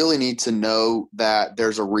you really need to know that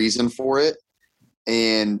there's a reason for it.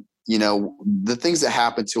 And, you know, the things that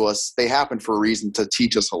happen to us, they happen for a reason to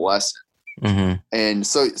teach us a lesson. Mm-hmm. And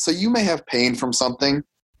so you may have pain from something.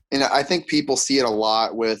 And I think people see it a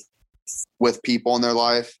lot with people in their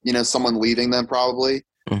life, you know, someone leaving them probably,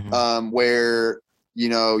 mm-hmm. Where, you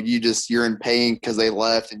know, you're in pain because they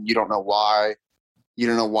left and you don't know why. You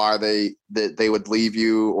don't know why they would leave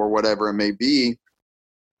you or whatever it may be.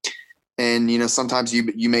 And, you know, sometimes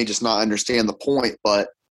you may just not understand the point, but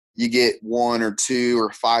you get 1 or 2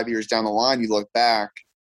 or 5 years down the line, you look back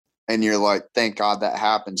and you're like, thank God that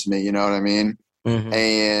happened to me. You know what I mean? Mm-hmm.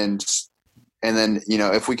 And then, you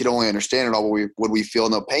know, if we could only understand it all, would we feel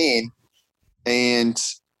no pain? And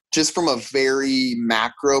just from a very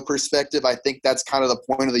macro perspective, I think that's kind of the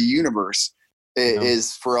point of the universe,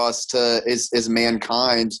 is for us to, as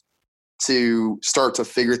mankind, to start to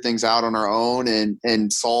figure things out on our own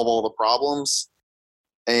and solve all the problems.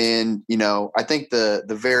 And, you know, I think the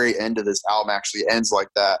very end of this album actually ends like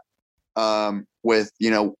that, with,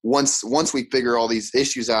 you know, once we figure all these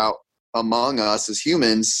issues out among us as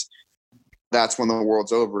humans, that's when the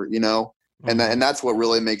world's over, you know? Mm-hmm. And that's what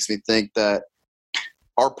really makes me think that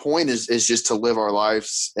our point is just to live our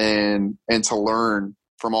lives and to learn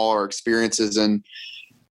from all our experiences. And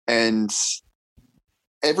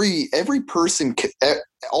every person,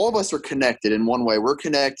 all of us are connected in one way. We're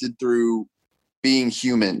connected through being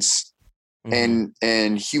humans. Mm-hmm.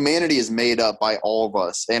 And humanity is made up by all of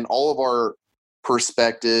us, and all of our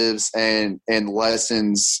perspectives and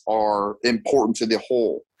lessons are important to the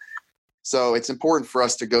whole. So it's important for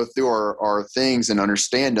us to go through our things and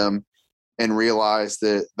understand them and realize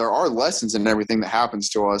that there are lessons in everything that happens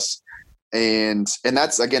to us. And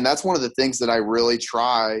that's one of the things that I really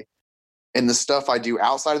try in the stuff I do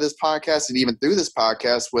outside of this podcast and even through this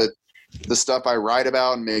podcast with the stuff I write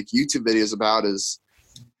about and make YouTube videos about is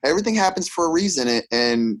everything happens for a reason.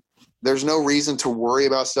 And there's no reason to worry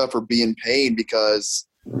about stuff or be in pain because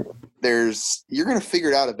you're going to figure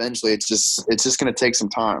it out eventually. It's just going to take some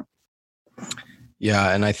time.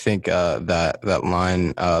 Yeah, and I think that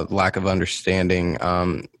line, lack of understanding,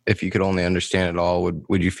 if you could only understand it all,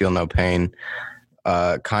 would you feel no pain?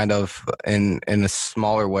 Kind of in a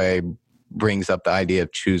smaller way brings up the idea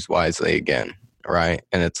of choose wisely again, right?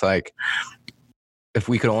 And it's like, if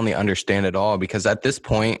we could only understand it all, because at this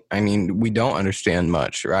point, I mean, we don't understand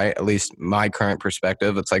much, right? At least my current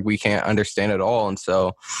perspective, it's like we can't understand it all. And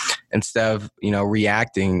so instead of,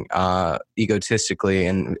 reacting egotistically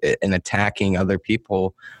and attacking other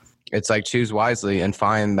people, it's like choose wisely and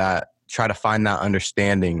try to find that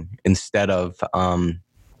understanding instead of,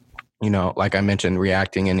 like I mentioned,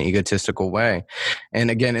 reacting in an egotistical way. And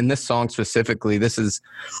again, in this song specifically, this is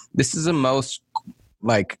the most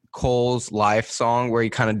like Cole's life song where he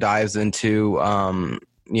kind of dives into,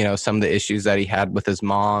 some of the issues that he had with his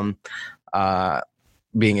mom,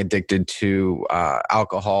 being addicted to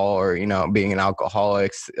alcohol or, being an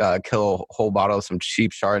alcoholic, kill a whole bottle of some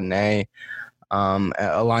cheap Chardonnay.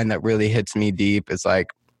 A line that really hits me deep is like,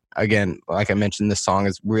 again, like I mentioned, this song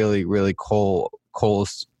is really, really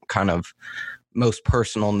Cole's kind of most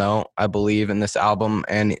personal note, I believe, in this album.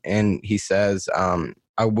 And he says,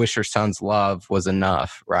 I wish her son's love was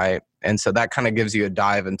enough, right? And so that kind of gives you a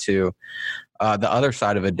dive into the other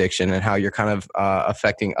side of addiction and how you're kind of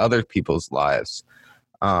affecting other people's lives.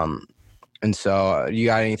 And so you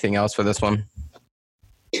got anything else for this one?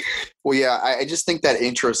 Well, yeah, I just think that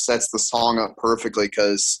intro sets the song up perfectly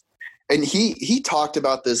and he talked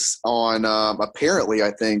about this on apparently,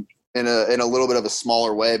 I think, in a little bit of a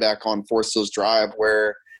smaller way back on Forest Hills Drive,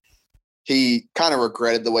 where he kind of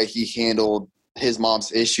regretted the way he handled his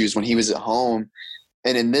mom's issues when he was at home.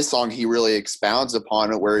 And in this song, he really expounds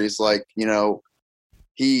upon it, where he's like, he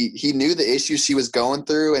knew the issues she was going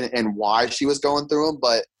through and why she was going through them,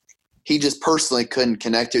 but he just personally couldn't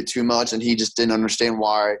connect it too much. And he just didn't understand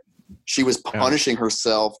why she was punishing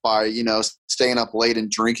herself by, staying up late and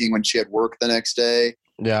drinking when she had work the next day.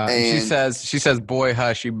 Yeah. And she says, boy,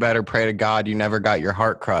 hush, you better pray to God you never got your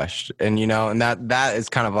heart crushed. And, and that is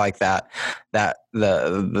kind of like that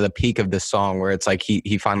the peak of this song, where it's like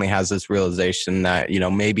he finally has this realization that,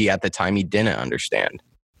 maybe at the time he didn't understand.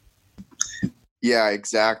 Yeah,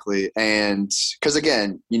 exactly. And because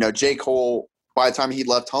again, J. Cole, by the time he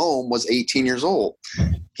left home, was 18 years old.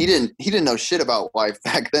 He didn't know shit about life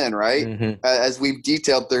back then, right? Mm-hmm. As we've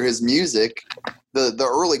detailed through his music, the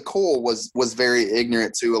early Cole was very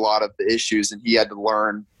ignorant to a lot of the issues, and he had to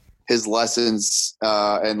learn his lessons.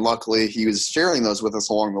 And luckily, he was sharing those with us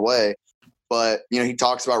along the way. But he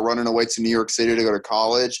talks about running away to New York City to go to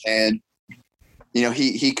college, and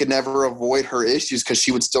he could never avoid her issues because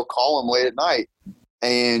she would still call him late at night.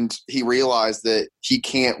 And he realized that he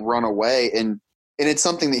can't run away. And it's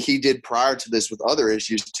something that he did prior to this with other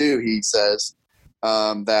issues too. He says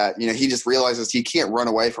that, he just realizes he can't run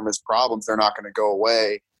away from his problems. They're not going to go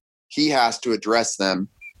away. He has to address them.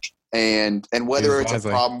 And whether it's a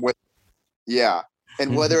problem with,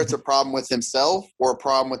 and whether it's a problem with himself or a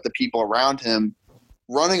problem with the people around him,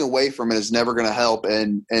 running away from it is never going to help.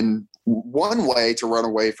 And one way to run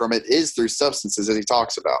away from it is through substances, as he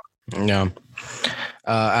talks about. Yeah,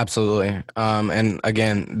 absolutely. And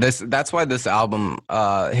again, that's why this album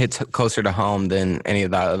hits closer to home than any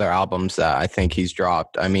of the other albums that I think he's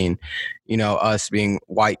dropped. I mean, us being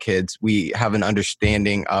white kids, we have an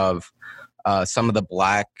understanding of some of the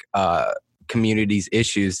Black community's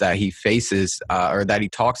issues that he faces or that he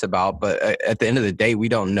talks about. But at the end of the day, we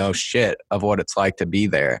don't know shit of what it's like to be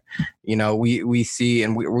there. We see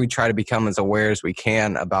and we try to become as aware as we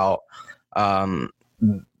can about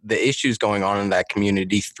the issues going on in that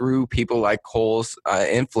community through people like Cole's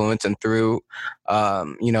influence and through,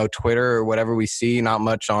 Twitter or whatever we see, not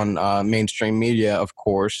much on mainstream media, of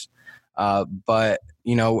course. But,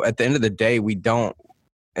 at the end of the day, we don't,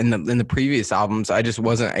 in the previous albums, I just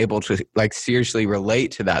wasn't able to seriously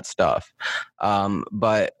relate to that stuff.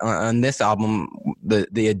 But on this album,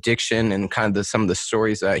 the addiction and kind of some of the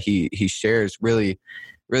stories that he shares really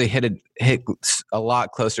hit a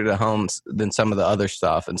lot closer to home than some of the other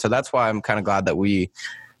stuff. And so that's why I'm kind of glad that we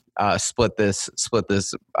split this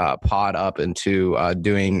pod up into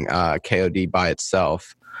doing KOD by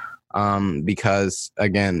itself. because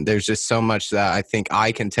again, there's just so much that I think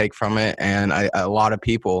I can take from it, and a lot of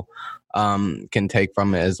people can take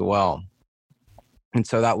from it as well. And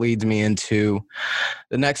so that leads me into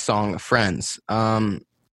the next song, Friends,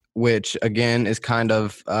 which again is kind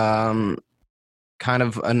of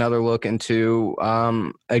another look into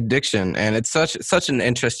addiction. And it's such an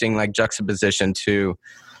interesting like juxtaposition to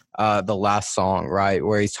the last song, right,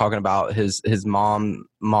 where he's talking about his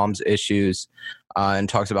mom's issues and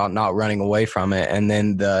talks about not running away from it. And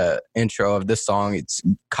then the intro of this song, it's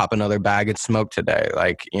cop another bag and smoke today.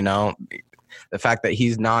 Like, you know, the fact that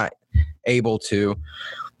he's not able to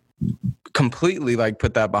completely like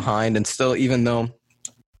put that behind, and still, even though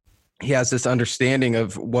he has this understanding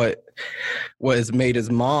of what has made his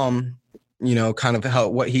mom, you know, kind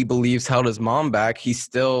of what he believes held his mom back, he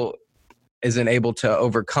still isn't able to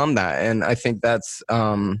overcome that. And I think that's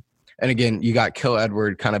and again, you got Kill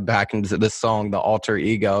Edward kind of back into this song, the alter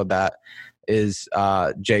ego that is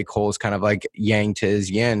J. Cole's kind of like yang to his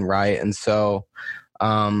yin, right? And so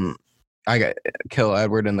I got Kill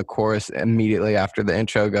Edward in the chorus immediately after the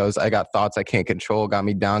intro goes, I got thoughts I can't control, got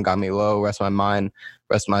me down, got me low, rest my mind,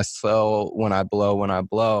 rest my soul when I blow.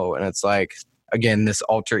 And it's like, again, this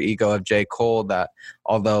alter ego of J. Cole that,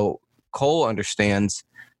 although Cole understands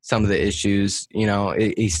some of the issues, you know,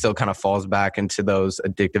 he still kind of falls back into those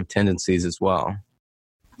addictive tendencies as well.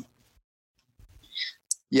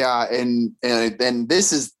 Yeah, and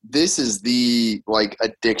this is the like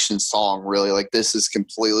addiction song, really. Like, this is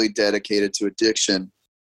completely dedicated to addiction.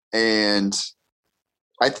 And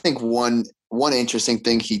I think one interesting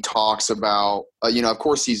thing he talks about, you know, of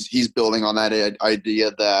course he's building on that idea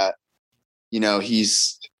that, you know,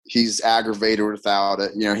 he's aggravated without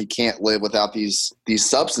it. You know, he can't live without these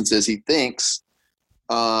substances, he thinks.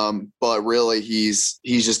 But really he's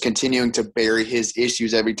just continuing to bury his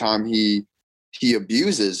issues every time he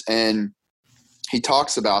abuses. And he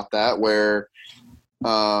talks about that where,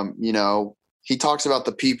 you know, he talks about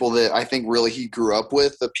the people that I think really he grew up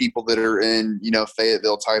with, the people that are in, you know,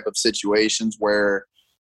 Fayetteville type of situations where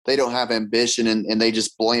they don't have ambition and they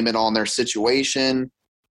just blame it on their situation.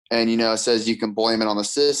 And, you know, it says you can blame it on the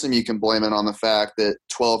system. You can blame it on the fact that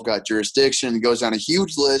 12 got jurisdiction. It goes down a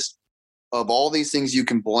huge list of all these things you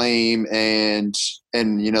can blame and,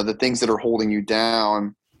 you know, the things that are holding you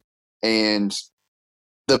down. And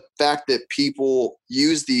the fact that people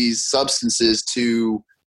use these substances to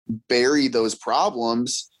bury those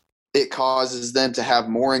problems, it causes them to have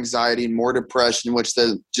more anxiety and more depression, which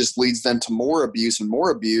then just leads them to more abuse and more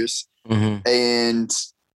abuse. Mm-hmm. And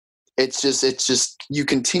it's just you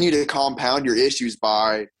continue to compound your issues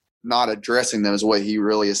by not addressing them, is what he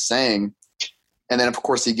really is saying. And then, of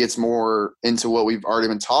course, he gets more into what we've already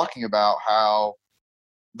been talking about, how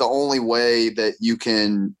the only way that you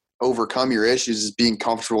can overcome your issues is being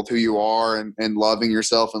comfortable with who you are and loving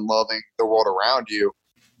yourself and loving the world around you.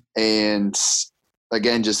 And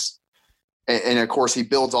again, and of course he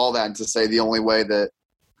builds all that into say the only way that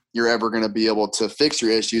you're ever going to be able to fix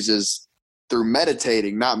your issues is through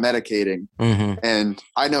meditating, not medicating. Mm-hmm. And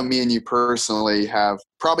I know me and you personally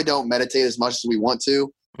probably don't meditate as much as we want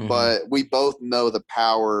to, mm-hmm. but we both know the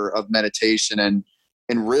power of meditation and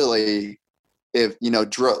really, if, you know,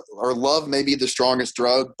 love may be the strongest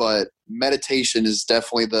drug, but meditation is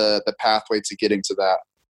definitely the pathway to getting to that.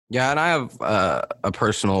 Yeah, and I have a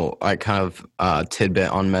personal kind of tidbit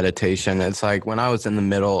on meditation. It's like when I was in the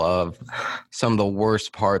middle of some of the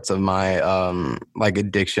worst parts of my like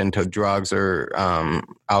addiction to drugs or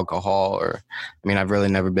alcohol, or I mean, I've really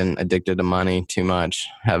never been addicted to money too much.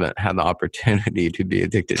 Haven't had the opportunity to be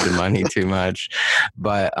addicted to money too much,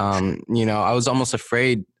 but you know, I was almost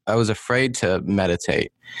afraid. I was afraid to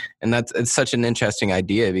meditate. And it's such an interesting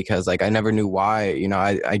idea because like I never knew why. You know,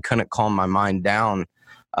 I couldn't calm my mind down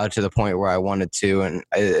to the point where I wanted to. And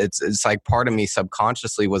it's like part of me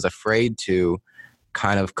subconsciously was afraid to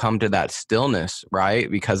kind of come to that stillness, right?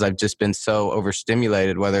 Because I've just been so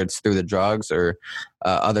overstimulated, whether it's through the drugs or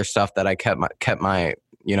other stuff that I kept my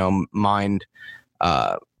you know, mind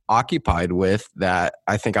occupied with, that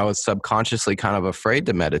I think I was subconsciously kind of afraid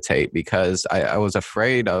to meditate because I was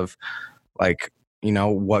afraid of like, you know,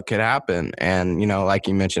 what could happen. And, you know, like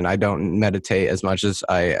you mentioned, I don't meditate as much as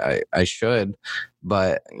I should,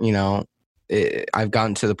 but, you know, I've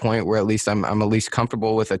gotten to the point where at least I'm at least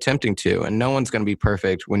comfortable with attempting to. And no one's going to be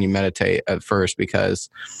perfect when you meditate at first because,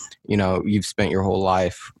 you know, you've spent your whole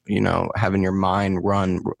life, you know, having your mind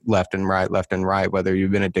run left and right, whether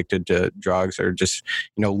you've been addicted to drugs or just,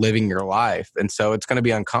 you know, living your life. And so it's going to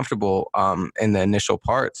be uncomfortable in the initial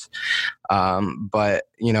parts. But,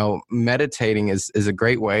 you know, meditating is a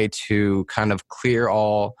great way to kind of clear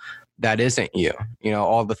all that isn't you. You know,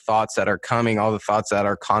 all the thoughts that are coming, all the thoughts that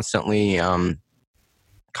are constantly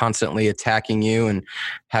attacking you and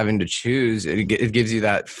having to choose, it gives you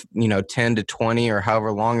that, 10 to 20 or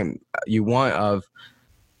however long you want of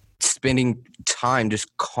spending time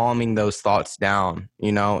just calming those thoughts down,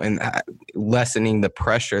 and lessening the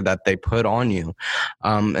pressure that they put on you.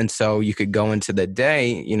 And so you could go into the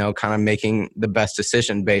day, kind of making the best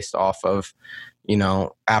decision based off of,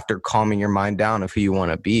 after calming your mind down of who you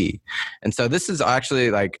want to be. And so this is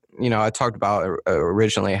actually like, I talked about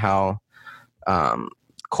originally how,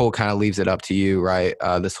 Cole kind of leaves it up to you, right?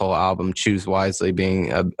 This whole album, choose wisely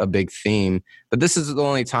being a big theme. But this is the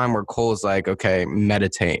only time where Cole's like, okay,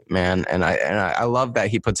 meditate, man. And I love that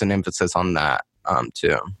he puts an emphasis on that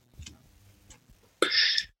too.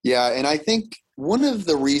 Yeah, and I think one of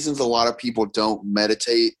the reasons a lot of people don't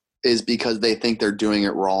meditate is because they think they're doing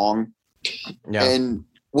it wrong. Yeah. And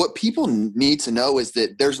what people need to know is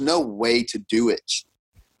that there's no way to do it.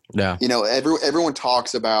 Yeah. Everyone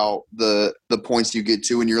talks about the points you get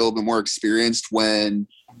to when you're a little bit more experienced, when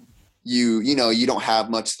you don't have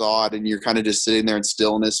much thought and you're kind of just sitting there in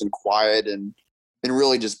stillness and quiet and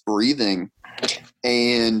really just breathing.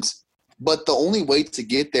 But the only way to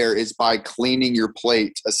get there is by cleaning your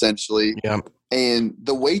plate, essentially. Yeah. And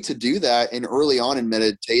the way to do that, and early on in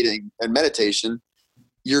meditation,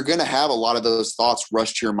 you're going to have a lot of those thoughts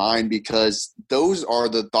rush to your mind because those are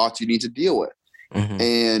the thoughts you need to deal with. Mm-hmm.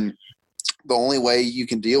 And the only way you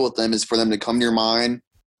can deal with them is for them to come to your mind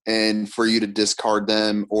and for you to discard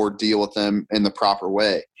them or deal with them in the proper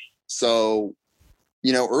way. So,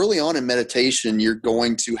 early on in meditation, you're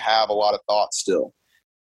going to have a lot of thoughts still.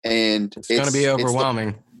 And it's going to be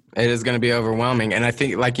overwhelming. It is going to be overwhelming. And I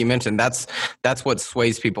think, like you mentioned, that's what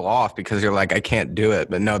sways people off, because you're like, I can't do it.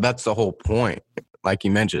 But no, that's the whole point, like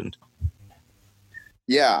you mentioned.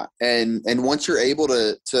 Yeah. And once you're able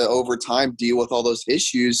to over time deal with all those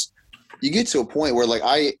issues, you get to a point where, like,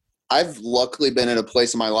 I've luckily been in a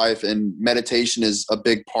place in my life, and meditation is a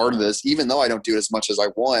big part of this. Even though I don't do it as much as I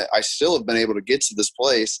want, I still have been able to get to this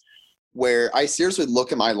place where I seriously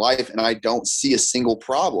look at my life and I don't see a single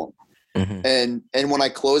problem. Mm-hmm. And when I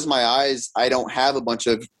close my eyes, I don't have a bunch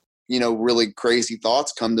of, really crazy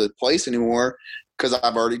thoughts come to place anymore, because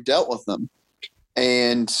I've already dealt with them.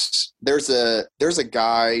 And there's a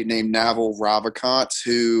guy named Naval Ravikant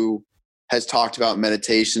who has talked about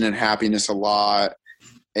meditation and happiness a lot.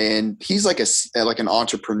 And he's like an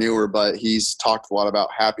entrepreneur, but he's talked a lot about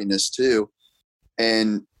happiness too.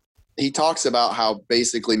 And he talks about how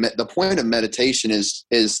basically the point of meditation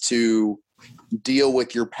is to deal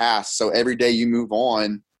with your past. So every day you move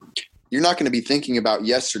on, you're not going to be thinking about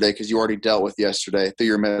yesterday because you already dealt with yesterday through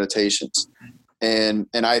your meditations. And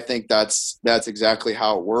I think that's exactly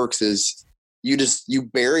how it works. Is you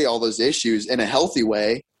bury all those issues in a healthy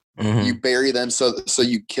way. Mm-hmm. You bury them so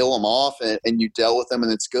you kill them off and you dealt with them,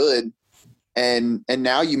 and it's good. And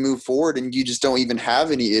now you move forward and you just don't even have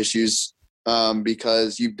any issues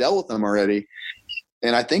because you've dealt with them already.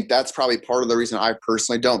 And I think that's probably part of the reason I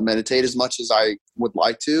personally don't meditate as much as I would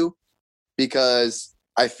like to, because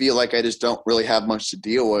I feel like I just don't really have much to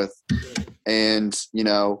deal with. And,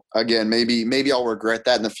 again, maybe I'll regret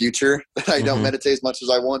that in the future, that I don't meditate as much as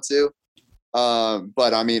I want to.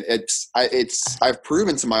 But I mean, I've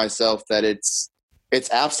proven to myself that it's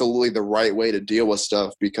absolutely the right way to deal with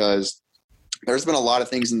stuff, because there's been a lot of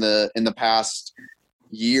things in the past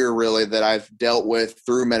year really that I've dealt with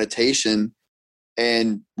through meditation.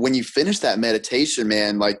 And when you finish that meditation,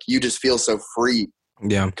 man, like, you just feel so free.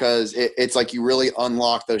 Yeah. Because it's like you really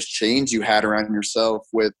unlock those chains you had around yourself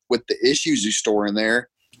with the issues you store in there.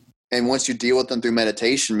 And once you deal with them through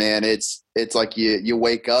meditation, man, it's like you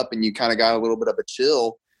wake up and you kind of got a little bit of a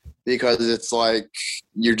chill, because it's like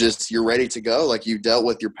you're ready to go. Like, you've dealt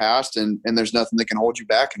with your past and there's nothing that can hold you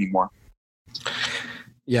back anymore.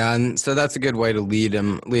 Yeah, and so that's a good way to lead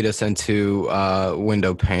us into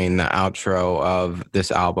Window Pane, the outro of this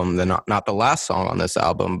album. Not the last song on this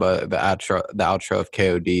album, but the outro of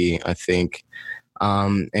KOD, I think.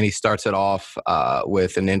 And he starts it off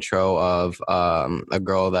with an intro of a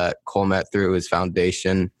girl that Cole met through his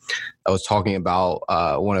foundation. I was talking about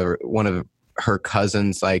one of her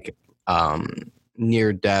cousins, like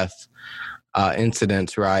near death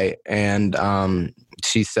incidents, right? And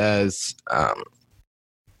she says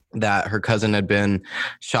that her cousin had been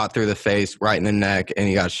shot through the face, right in the neck, and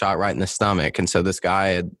he got shot right in the stomach. And so this guy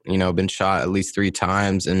had, been shot at least 3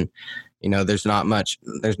 times, and there's not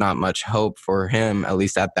much hope for him, at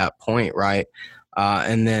least at that point, right?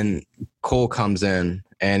 And then Cole comes in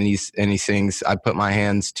and he sings, "I put my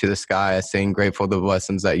hands to the sky, I sing, grateful the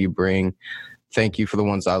blessings that you bring. thank you for the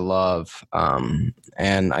ones I love.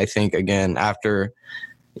 And I think, again, after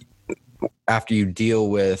you deal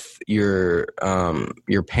with your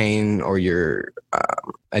pain or your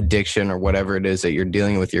addiction or whatever it is that you're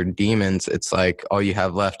dealing with, your demons, it's like all you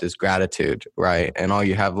have left is gratitude, right? And all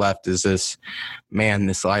you have left is this, man,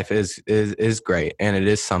 this life is great, and it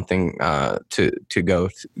is something to go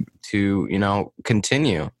to, you know,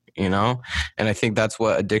 continue, you know. And I think that's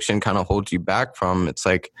what addiction kind of holds you back from. It's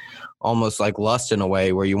like almost like lust in a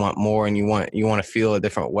way, where you want more and you want to feel a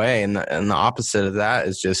different way, and the opposite of that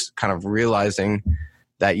is just kind of realizing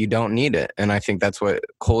that you don't need it. And I think that's what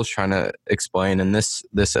Cole's trying to explain in this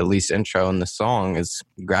at least intro in the song, is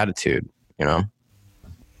gratitude, you know.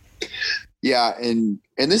 Yeah, and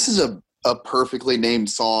this is a perfectly named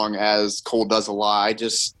song, as Cole does a lot. I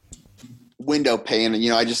just window pane, you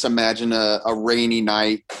know, I just imagine a rainy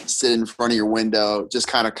night, sit in front of your window, just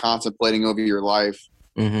kind of contemplating over your life.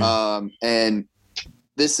 Mm-hmm. And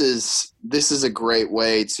this is a great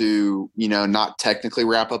way to, you know, not technically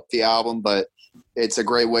wrap up the album, but it's a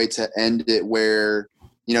great way to end it, where,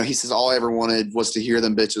 you know, he says, all I ever wanted was to hear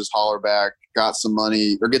them bitches holler back, get some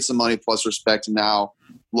money plus respect, and now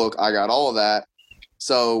look, I got all of that.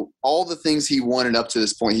 So all the things he wanted up to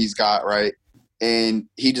this point, he's got, right? And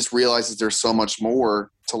he just realizes there's so much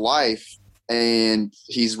more to life, and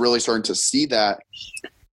he's really starting to see that.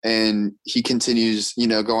 And he continues, you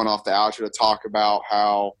know, going off the outro to talk about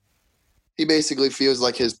how he basically feels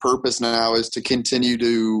like his purpose now is to continue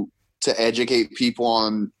to educate people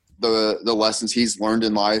on the lessons he's learned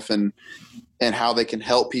in life, and how they can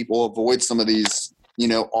help people avoid some of these, you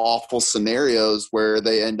know, awful scenarios where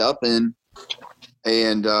they end up in,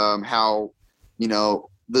 and how, you know,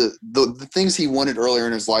 the things he wanted earlier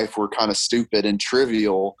in his life were kind of stupid and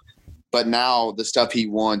trivial, but now the stuff he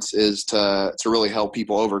wants is to really help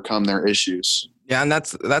people overcome their issues. Yeah, and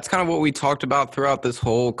that's kind of what we talked about throughout this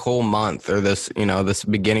whole Cole month, or this, you know, this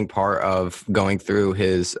beginning part of going through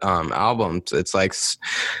his albums. It's like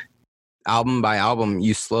album by album,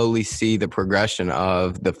 you slowly see the progression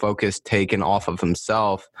of the focus taken off of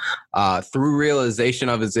himself through realization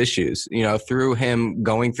of his issues, you know, through him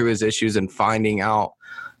going through his issues and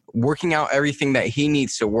working out everything that he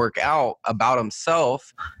needs to work out about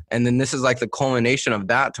himself. And then this is like the culmination of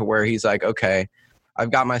that, to where he's like, okay,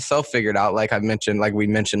 I've got myself figured out. Like we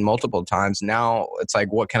mentioned multiple times. Now it's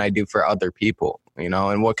like, what can I do for other people, you know,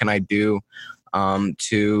 and what can I do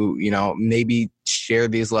to, you know, maybe share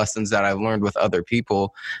these lessons that I've learned with other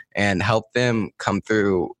people and help them come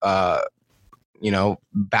through, you know,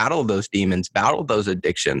 battle those demons, battle those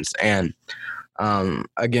addictions. And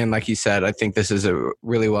again, like you said, I think this is a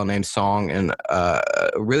really well-named song, and a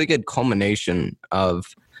really good culmination of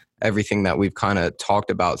everything that we've kind of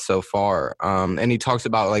talked about so far. And he talks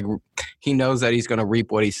about, like, he knows that he's going to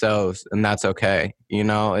reap what he sows, and that's okay. You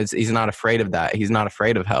know, he's not afraid of that. He's not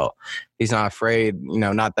afraid of hell. He's not afraid, you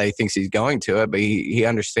know, not that he thinks he's going to it, but he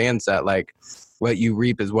understands that, like, what you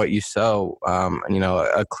reap is what you sow. You know,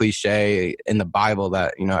 a cliche in the Bible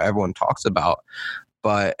that, you know, everyone talks about.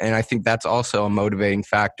 And I think that's also a motivating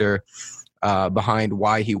factor behind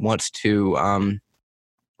why he wants to,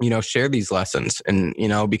 you know, share these lessons. And, you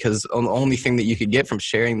know, because the only thing that you could get from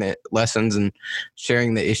sharing the lessons and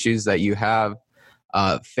sharing the issues that you have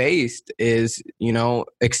faced is, you know,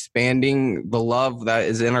 expanding the love that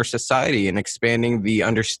is in our society and expanding the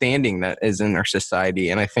understanding that is in our society.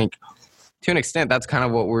 And I think, to an extent, that's kind of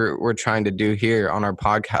what we're trying to do here on our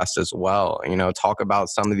podcast as well. You know, talk about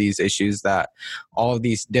some of these issues that all of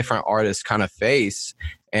these different artists kind of face,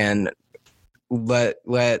 and let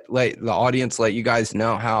the audience, let you guys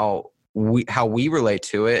know how we relate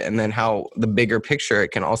to it, and then how the bigger picture it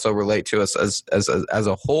can also relate to us as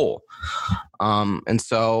a whole. And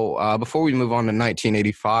so before we move on to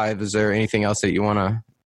 1985, is there anything else that you want to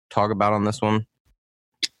talk about on this one?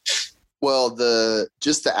 Well, the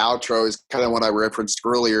outro is kind of what I referenced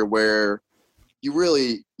earlier, where you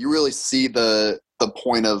really see the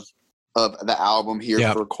point of the album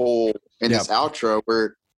here for Cole in this outro,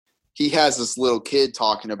 where he has this little kid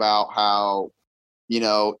talking about how, you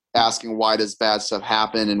know, asking why does bad stuff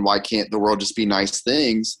happen and why can't the world just be nice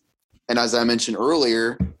things? And as I mentioned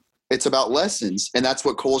earlier, it's about lessons. And that's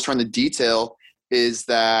what Cole's trying to detail, is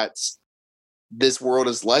that this world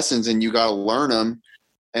is lessons and you got to learn them.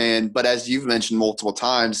 But as you've mentioned multiple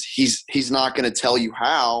times, he's not going to tell you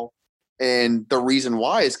how. And the reason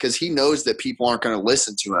why is because he knows that people aren't going to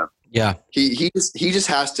listen to him. Yeah. He just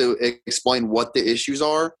has to explain what the issues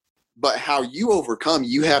are, but how you overcome,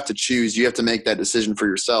 you have to choose. You have to make that decision for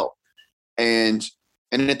yourself. And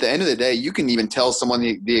at the end of the day, you can even tell someone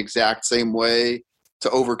the exact same way to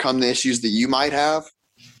overcome the issues that you might have.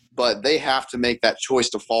 but they have to make that choice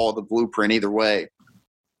to follow the blueprint either way.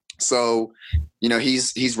 So,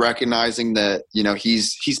 he's recognizing that,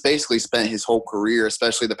 he's basically spent his whole career,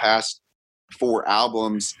 especially the past 4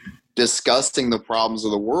 albums, discussing the problems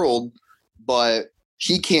of the world, but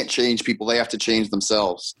he can't change people. They have to change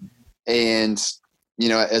themselves. And,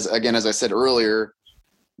 as I said earlier,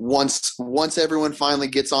 once everyone finally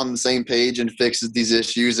gets on the same page and fixes these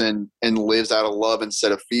issues and lives out of love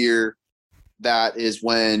instead of fear, that is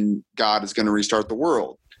when God is going to restart the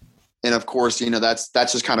world. And of course, that's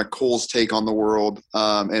just kind of Cole's take on the world.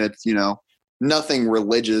 And it's, nothing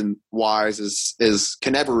religion wise is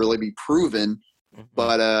can ever really be proven,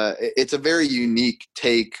 but it's a very unique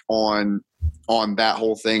take on that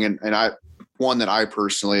whole thing. And one that I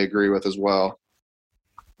personally agree with as well.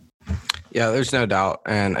 Yeah, there's no doubt.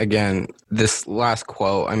 And again, this last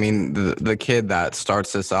quote, I mean, the kid that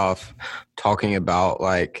starts this off talking about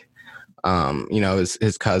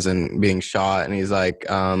his cousin being shot, and he's like,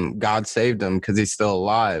 God saved him because he's still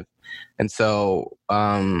alive. And so,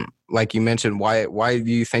 like you mentioned, why do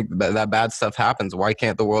you think that bad stuff happens? Why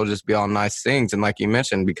can't the world just be all nice things? And like you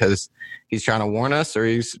mentioned, because he's trying to warn us, or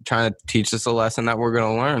he's trying to teach us a lesson that we're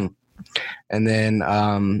going to learn. And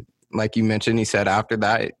then, like you mentioned, he said after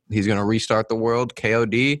that, he's going to restart the world,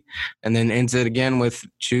 KOD, and then ends it again with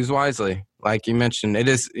choose wisely. Like you mentioned, it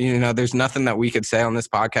is, there's nothing that we could say on this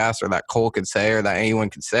podcast or that Cole could say or that anyone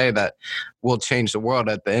could say that will change the world.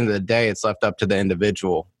 At the end of the day, it's left up to the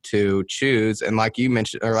individual to choose. And like you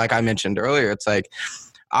mentioned, or like I mentioned earlier, it's like,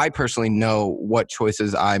 I personally know what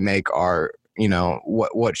choices I make are,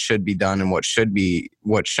 what should be done and what shouldn't be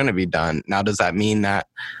done. Now, does that mean that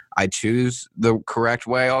I choose the correct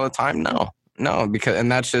way all the time? No, because,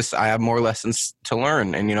 and that's just, I have more lessons to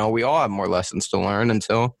learn, and, we all have more lessons to learn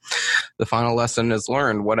until the final lesson is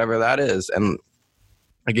learned, whatever that is. And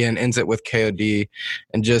again, ends it with KOD,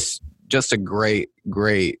 and just a great,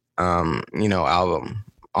 album,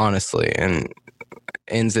 honestly. And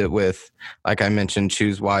ends it with, like I mentioned,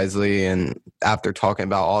 choose wisely. And after talking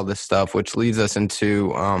about all this stuff, which leads us into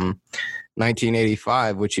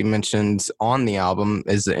 1985, which he mentions on the album,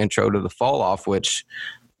 is the intro to the Fall Off, which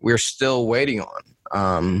we're still waiting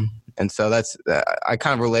on. And so that's, I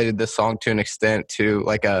kind of related this song to an extent to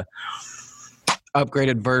like a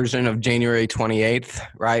upgraded version of January 28th,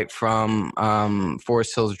 right, from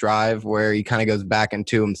Forest Hills Drive, where he kind of goes back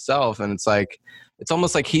into himself, and it's like, it's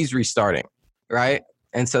almost like he's restarting, right?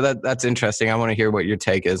 And so that's interesting. I want to hear what your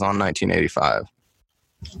take is on 1985.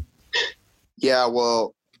 Yeah,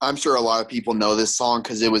 well, I'm sure a lot of people know this song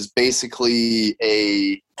because it was basically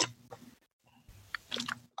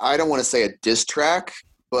I don't want to say a diss track,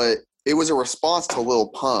 but it was a response to Lil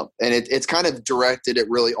Pump. And it's kind of directed at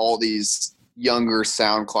really all these younger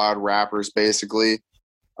SoundCloud rappers, basically.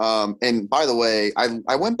 And by the way,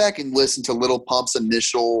 I went back and listened to Lil Pump's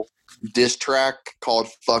initial diss track called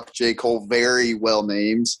Fuck J. Cole, very well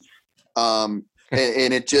named. And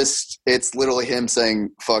it's literally him saying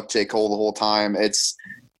fuck J. Cole the whole time. It's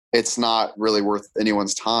not really worth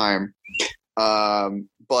anyone's time.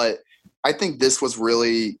 But I think this was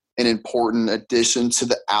really an important addition to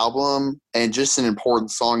the album and just an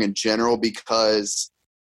important song in general, because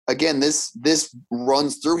again, this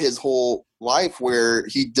runs through his whole life where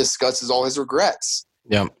he discusses all his regrets.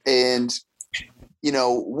 Yeah. And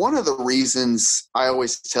one of the reasons I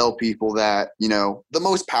always tell people that, the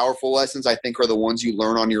most powerful lessons I think are the ones you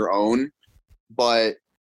learn on your own. But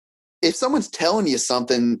if someone's telling you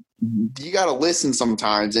something, you got to listen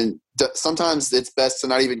sometimes. And sometimes it's best to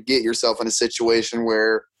not even get yourself in a situation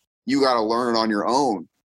where you got to learn on your own.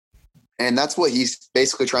 And that's what he's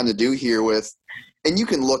basically trying to do here with, and you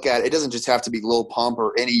can look at, it doesn't just have to be Lil Pump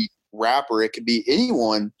or any rapper. It could be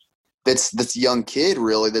anyone that's a young kid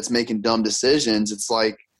really that's making dumb decisions. It's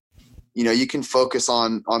like, you can focus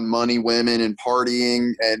on money, women, and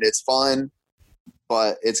partying, and it's fun,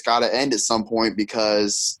 but it's got to end at some point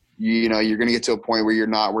because you're going to get to a point where you're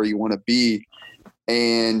not where you want to be.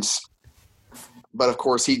 But of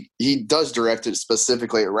course he does direct it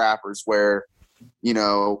specifically at rappers where,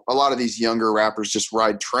 a lot of these younger rappers just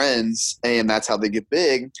ride trends and that's how they get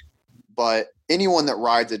big. But anyone that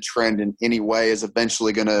rides a trend in any way is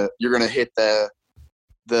eventually you're going to hit the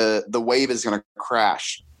wave is going to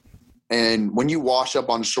crash. And when you wash up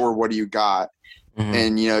on shore, what do you got? Mm-hmm.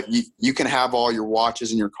 And, you can have all your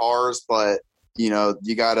watches and your cars, but you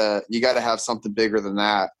gotta have something bigger than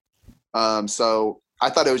that. So I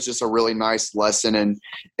thought it was just a really nice lesson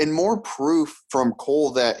and more proof from Cole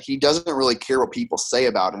that he doesn't really care what people say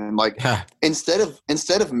about him. Like instead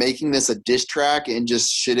of making this a diss track and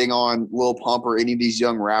just shitting on Lil Pump or any of these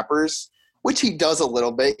young rappers, which he does a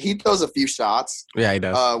little bit. He throws a few shots. Yeah, he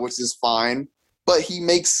does. Which is fine. But he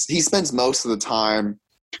spends most of the time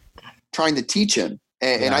trying to teach him.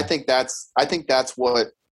 And I think that's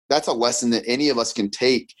a lesson that any of us can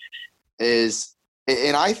take is,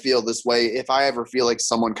 and I feel this way, if I ever feel like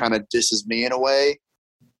someone kind of disses me in a way,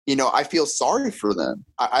 you know, I feel sorry for them.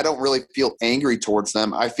 I don't really feel angry towards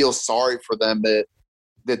them. I feel sorry for them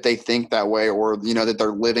that they think that way, or, you know, that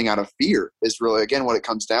they're living out of fear is really, again, what it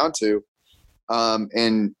comes down to.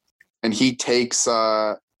 And he takes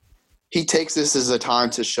this as a time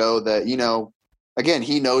to show that, you know, again,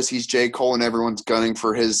 he knows he's J. Cole and everyone's gunning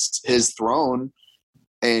for his throne,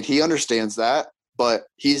 and he understands that, but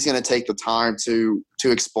he's going to take the time to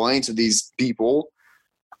explain to these people,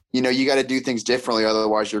 you know, you got to do things differently,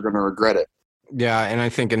 otherwise you're going to regret it. Yeah, and I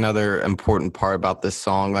think another important part about this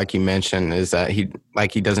song, like you mentioned, is that he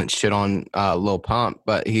doesn't shit on Lil Pump,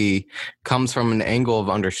 but he comes from an angle of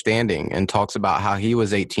understanding and talks about how he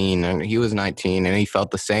was 18 and he was 19 and he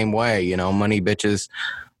felt the same way, you know, money, bitches,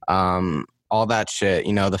 all that shit,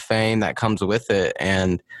 you know, the fame that comes with it.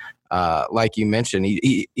 And like you mentioned,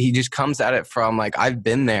 he just comes at it from like, I've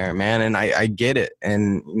been there, man, and I get it.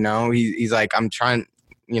 And, you know, he's like, I'm trying,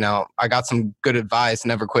 you know, I got some good advice,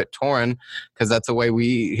 never quit touring, because that's the way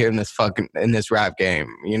we hear in this rap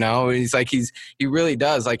game, you know. He's like, he really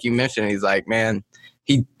does, like you mentioned, he's like, man,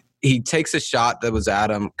 he takes a shot that was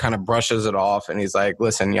at him, kind of brushes it off, and he's like,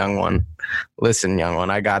 listen, young one,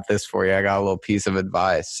 I got this for you. I got a little piece of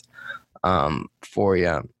advice for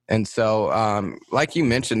you. And so, like you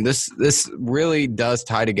mentioned, this really does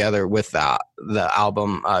tie together with the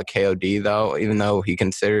album KOD, though, even though he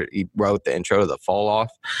wrote the intro to the Fall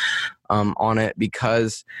Off on it,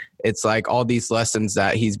 because it's like all these lessons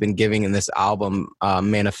that he's been giving in this album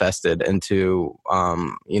manifested into,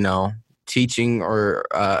 you know, teaching or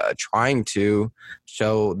trying to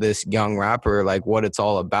show this young rapper like what it's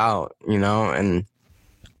all about, you know. And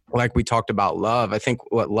like we talked about love, I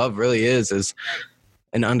think what love really is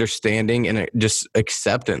an understanding and just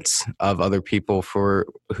acceptance of other people for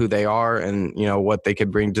who they are and, you know, what they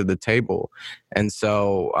could bring to the table. And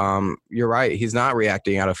so you're right. He's not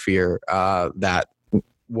reacting out of fear that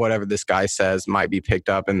whatever this guy says might be picked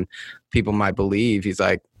up and people might believe. He's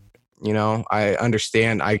like, you know, I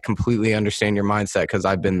completely understand your mindset because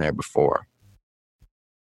I've been there before.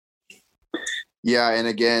 Yeah. And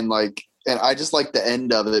again, like, and I just like the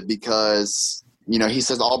end of it because, you know, he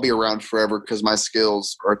says, I'll be around forever because my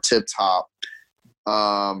skills are tip top.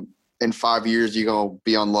 In 5 years, you're going to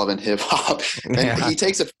be on Love and Hip Hop. And he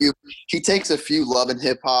takes a few Love and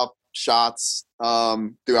Hip Hop shots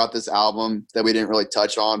throughout this album that we didn't really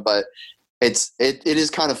touch on. But it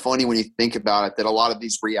is kind of funny when you think about it, that a lot of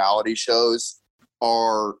these reality shows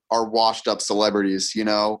are washed up celebrities, you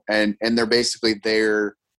know, and they're basically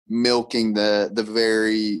there milking the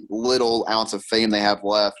very little ounce of fame they have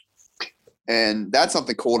left. And that's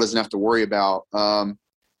something Cole doesn't have to worry about.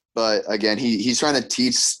 But again, he's trying to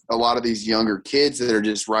teach a lot of these younger kids that are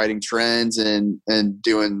just riding trends and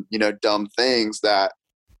doing, you know, dumb things that,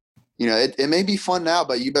 you know, it may be fun now,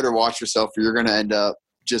 but you better watch yourself or you're going to end up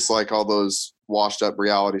just like all those washed up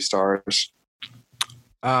reality stars.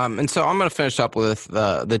 And so I'm going to finish up with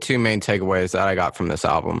the two main takeaways that I got from this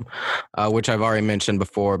album, which I've already mentioned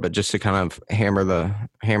before, but just to kind of hammer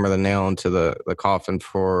the nail into the coffin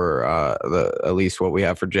for at least what we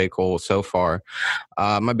have for J. Cole so far.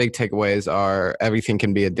 My big takeaways are everything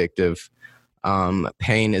can be addictive.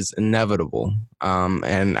 Pain is inevitable.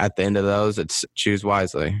 And at the end of those, it's choose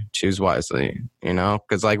wisely, you know,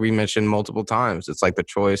 because like we mentioned multiple times, it's like the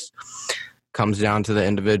choice comes down to the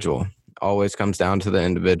individual. Always comes down to the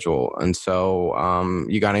individual. And so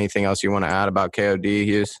you got anything else you want to add about KOD,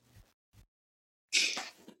 Hughes?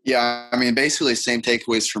 Yeah, I mean, basically same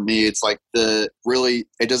takeaways for me. It's like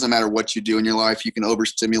it doesn't matter what you do in your life. You can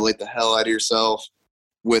overstimulate the hell out of yourself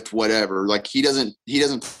with whatever. Like he doesn't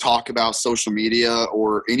talk about social media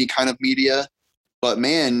or any kind of media, but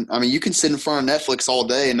man, I mean, you can sit in front of Netflix all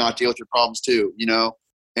day and not deal with your problems too, you know?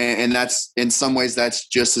 And that's, in some ways, that's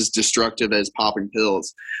just as destructive as popping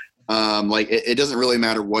pills. Like it doesn't really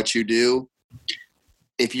matter what you do.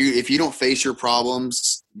 If you don't face your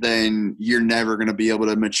problems, then you're never going to be able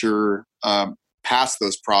to mature past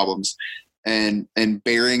those problems. And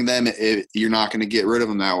burying them, you're not going to get rid of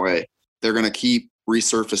them that way. They're going to keep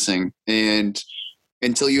resurfacing. And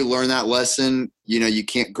until you learn that lesson, you know, you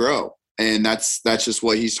can't grow. And that's just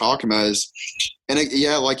what he's talking about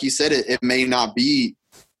yeah, like you said, it may not be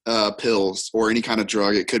pills or any kind of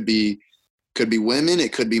drug. It could be women,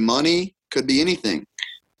 it could be money, could be anything.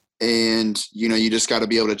 And, you know, you just got to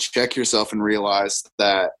be able to check yourself and realize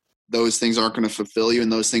that those things aren't going to fulfill you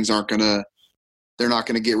and those things aren't going to they're not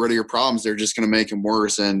going to get rid of your problems. They're just going to make them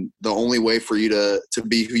worse. And the only way for you to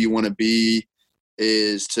be who you want to be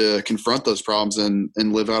is to confront those problems and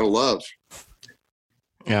live out of love.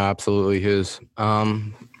 Yeah, absolutely.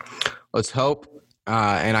 Let's hope.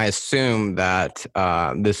 And I assume that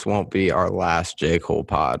this won't be our last J. Cole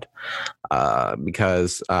pod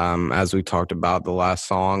because as we talked about, the last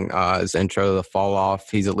song, his intro, The Fall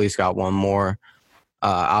Off, he's at least got one more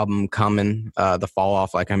album coming. The Fall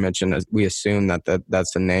Off, like I mentioned, we assume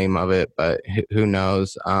that's the name of it, but who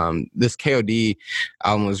knows? This KOD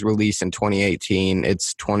album was released in 2018.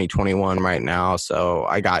 It's 2021 right now, so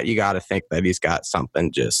you got to think that he's got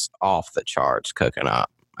something just off the charts cooking up.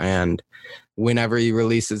 And whenever he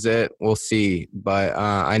releases it, we'll see. But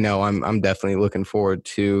I know I'm definitely looking forward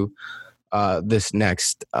to this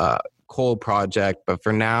next Cole project. But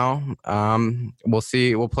for now, we'll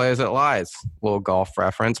see. We'll play as it lies. A little golf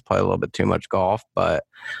reference. Play a little bit too much golf, but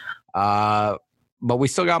we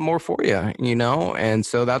still got more for you, And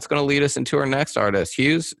so that's going to lead us into our next artist,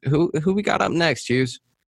 Hughes. Who we got up next, Hughes?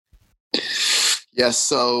 Yes,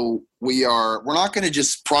 so we're not going to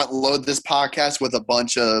just front load this podcast with a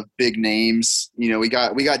bunch of big names. We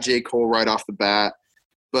got J. Cole right off the bat,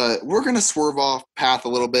 but we're going to swerve off path a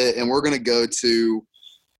little bit, and we're going to go to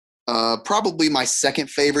probably my second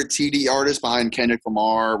favorite TD artist behind Kendrick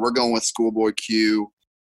Lamar. We're going with Schoolboy Q,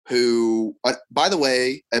 who, by the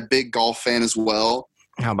way, a big golf fan as well.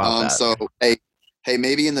 How about that? So, hey,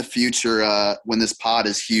 maybe in the future, when this pod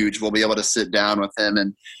is huge, we'll be able to sit down with him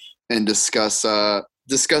and discuss the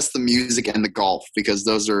music and the golf, because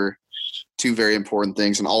those are two very important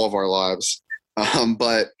things in all of our lives.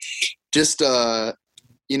 But just, I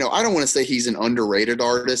don't want to say he's an underrated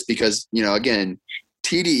artist because, again,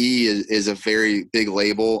 TDE is a very big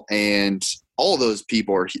label and all of those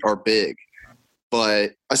people are big.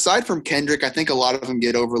 But aside from Kendrick, I think a lot of them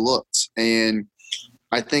get overlooked. And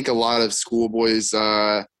I think a lot of Schoolboy's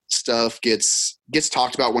stuff gets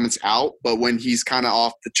talked about when it's out, but when he's kind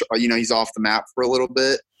of he's off the map for a little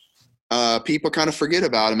bit, people kind of forget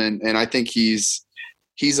about him. And I think he's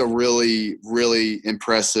a really, really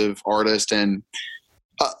impressive artist, and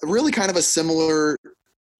really kind of a similar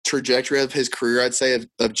trajectory of his career, I'd say,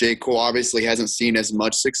 of J. Cole. Obviously hasn't seen as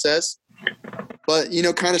much success, but,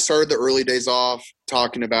 kind of started the early days off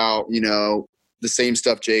talking about, the same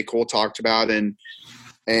stuff J. Cole talked about.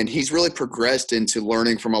 And he's really progressed into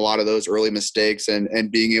learning from a lot of those early mistakes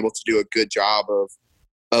and being able to do a good job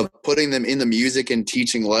of putting them in the music and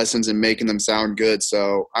teaching lessons and making them sound good.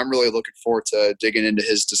 So I'm really looking forward to digging into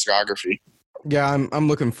his discography. Yeah, I'm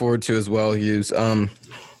looking forward to as well, Hughes.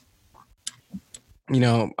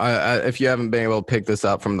 If you haven't been able to pick this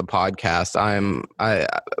up from the podcast,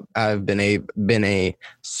 I've been a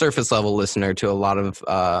surface level listener to a lot of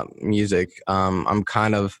music. I'm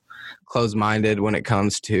kind of closed-minded when it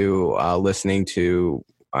comes to listening to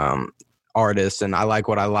artists, and I like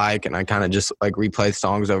what I like, and I kind of just like replay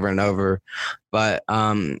songs over and over. But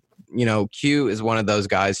Q is one of those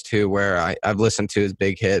guys too, where I've listened to his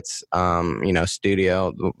big hits,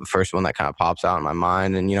 Studio, the first one that kind of pops out in my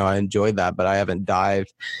mind. And, I enjoyed that, but I haven't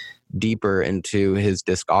dived deeper into his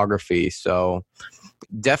discography. So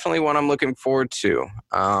definitely one I'm looking forward to.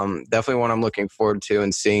 And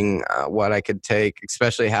seeing what I could take,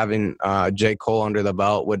 especially having J. Cole under the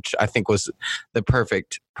belt, which I think was the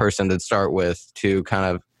perfect person to start with to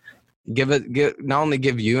kind of not only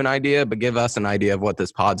give you an idea, but give us an idea of what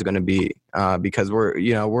this pod's going to be, because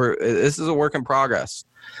this is a work in progress.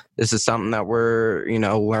 This is something that we're,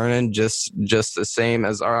 learning just the same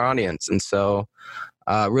as our audience. And so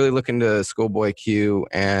really looking to Schoolboy Q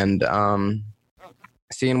and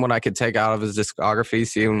seeing what I could take out of his discography,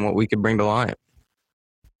 seeing what we could bring to light.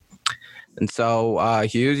 And so,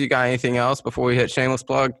 Hughes, you got anything else before we hit shameless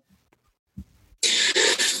plug?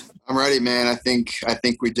 I'm ready, man. I think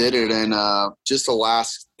we did it. And just the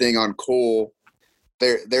last thing on Cole,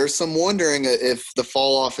 there's some wondering if the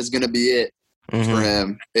fall off is going to be it for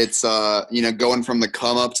him. It's going from the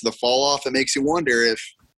come up to the fall off. It makes you wonder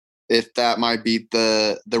if that might be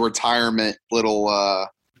the retirement little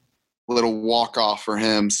walk off for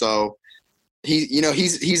him. So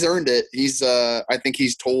he's earned it. I think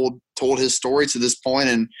he's told his story to this point,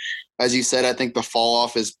 and as you said, I think the fall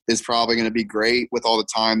off is probably going to be great with all the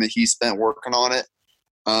time that he spent working on it.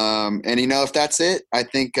 And if that's it, I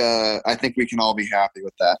think we can all be happy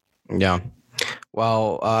with that. Yeah.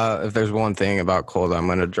 Well, if there's one thing about Cole that I'm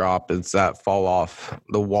going to drop, it's that fall off.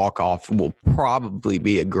 The walk off will probably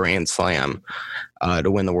be a grand slam to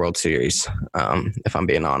win the World Series, if I'm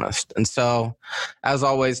being honest. And so, as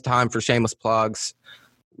always, time for shameless plugs.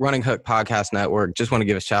 Running Hook Podcast Network. Just want to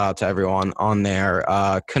give a shout out to everyone on there.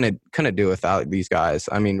 Couldn't do without these guys.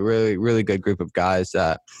 I mean, really, really good group of guys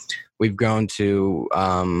that we've grown to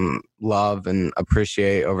love and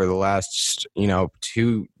appreciate over the last,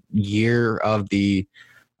 2 year of the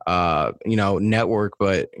network,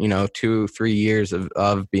 but 2-3 years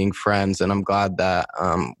of being friends. And I'm glad that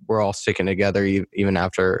we're all sticking together even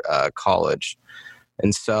after college.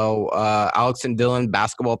 And so Alex and Dylan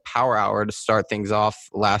basketball power hour to start things off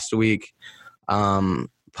last week.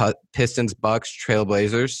 Pistons, Bucks,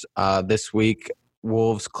 Trailblazers. This week,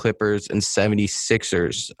 Wolves, Clippers, and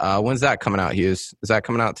 76ers. When's that coming out, Hughes? Is that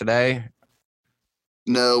coming out today?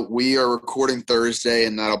 No, we are recording Thursday,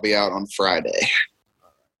 and that'll be out on Friday.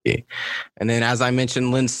 Okay. And then, as I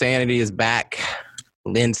mentioned, Linsanity is back.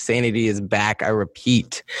 Linsanity is back. I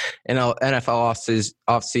repeat, NFL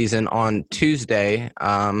offseason on Tuesday,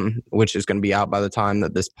 which is going to be out by the time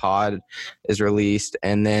that this pod is released.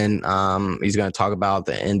 And then he's going to talk about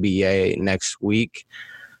the NBA next week.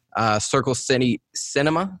 Circle City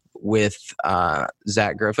Cinema with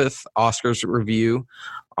Zach Griffith. Oscars review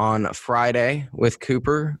on Friday with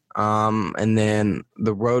Cooper. And then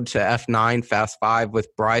the Road to F9 Fast 5 with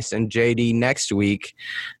Bryce and JD next week.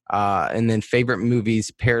 And then favorite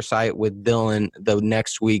movies, Parasite with Dylan the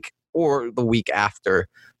next week or the week after.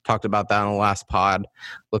 Talked about that on the last pod.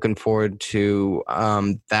 Looking forward to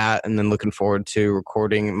that, and then looking forward to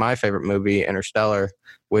recording my favorite movie, Interstellar,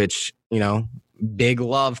 which, big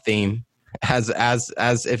love theme. As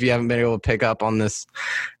if you haven't been able to pick up on this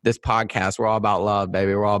podcast, we're all about love,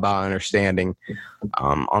 baby. We're all about understanding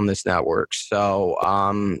on this network. So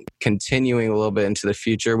continuing a little bit into the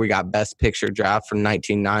future, we got Best Picture draft from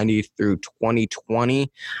 1990 through 2020,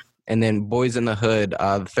 and then Boys in the Hood, the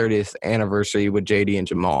 30th anniversary with JD and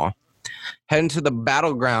Jamal. Heading to the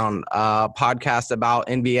Battleground podcast about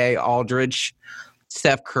NBA Aldridge,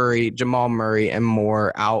 Steph Curry, Jamal Murray, and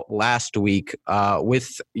more out last week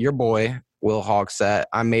with your boy, Will Hogsett.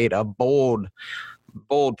 I made a bold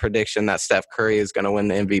prediction that Steph Curry is going to win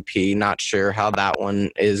the MVP. Not sure how that one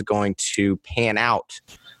is going to pan out,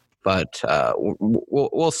 but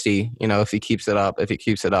we'll see, if he keeps it up. If he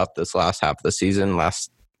keeps it up this last half of the season,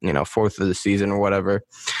 fourth of the season or whatever,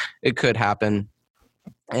 it could happen.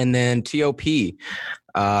 And then TOP,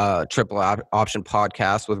 Triple Option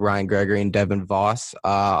Podcast with Ryan Gregory and Devin Voss.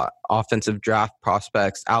 Offensive draft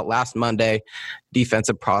prospects out last Monday,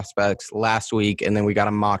 defensive prospects last week, and then we got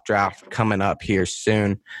a mock draft coming up here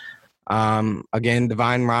soon. Again,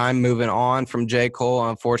 Divine Rhyme moving on from J. Cole,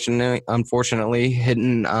 unfortunately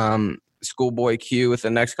hitting Schoolboy Q with the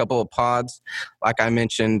next couple of pods. Like I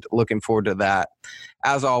mentioned, looking forward to that.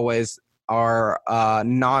 As always, our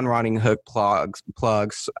non-Running Hook plugs,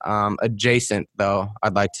 adjacent, though,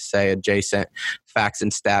 I'd like to say adjacent, Facts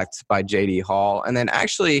and Stats by J.D. Hall. And then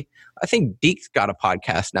actually, I think Deke's got a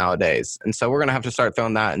podcast nowadays. And so we're going to have to start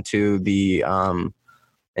throwing that into the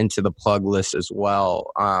plug list as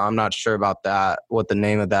well. I'm not sure about that, what the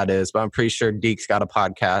name of that is, but I'm pretty sure Deke's got a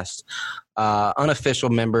podcast. Unofficial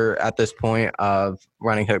member at this point of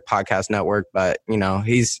Running Hook Podcast Network, but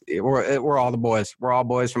we're all the boys. We're all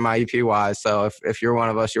boys from IUPY. So if you're one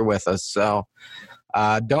of us, you're with us. So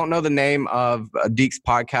don't know the name of Deke's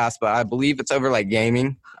podcast, but I believe it's over like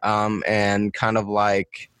gaming and kind of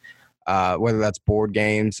like whether that's board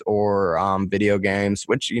games or video games,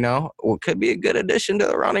 which could be a good addition to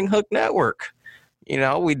the Running Hook Network.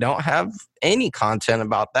 We don't have any content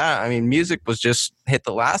about that. I mean, music was just hit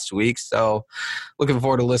the last week, so looking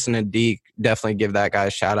forward to listening to Deke. Definitely give that guy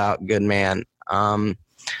a shout out. Good man. From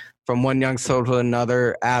one young soul to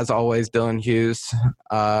another, as always, Dylan Hughes,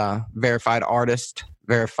 verified artist,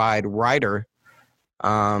 verified writer.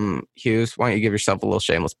 Hughes, why don't you give yourself a little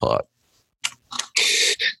shameless plug?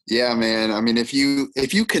 Yeah, man. I mean, if you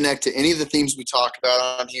connect to any of the themes we talk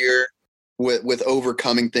about on here with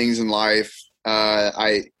overcoming things in life,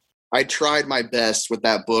 I tried my best with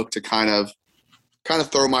that book to kind of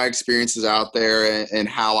throw my experiences out there and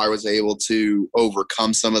how I was able to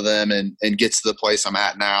overcome some of them and get to the place I'm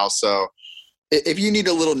at now. So if you need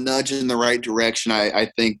a little nudge in the right direction,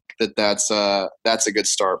 I think that's a good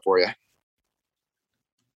start for you.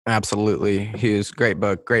 Absolutely. Hughes, great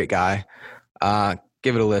book, great guy.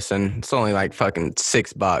 Give it a listen. It's only like fucking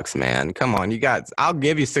 $6, man. Come on, you guys. I'll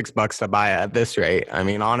give you $6 to buy it at this rate. I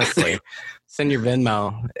mean, honestly, send your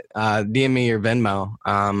Venmo. DM me your Venmo.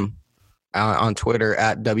 on Twitter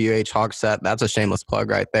at WH Hogsett. That's a shameless plug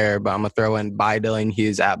right there, but I'm going to throw in by Dylan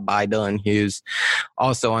Hughes at by Dylan Hughes.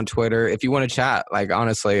 Also on Twitter, if you want to chat, like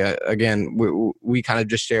honestly, again, we kind of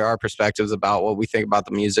just share our perspectives about what we think about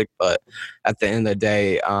the music, but at the end of the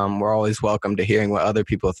day, we're always welcome to hearing what other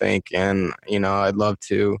people think. And, I'd love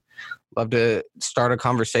to start a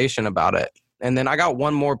conversation about it. And then I got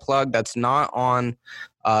one more plug that's not on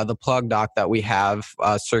the plug doc that we have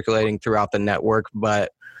circulating throughout the network,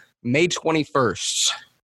 but May 21st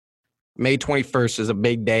is a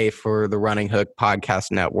big day for the Running Hook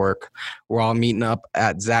Podcast Network. We're all meeting up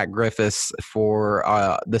at Zach Griffiths for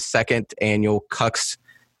the second annual Cucks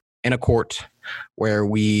in a Court, where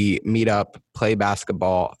we meet up, play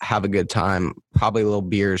basketball, have a good time. Probably a little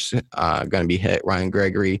beers going to be hit. Ryan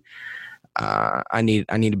Gregory. I need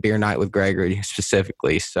a beer night with Gregory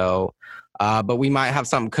specifically. So, but we might have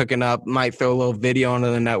something cooking up. Might throw a little video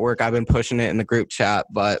onto the network. I've been pushing it in the group chat,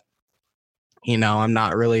 but I'm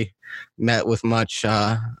not really met with much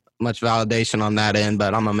validation on that end.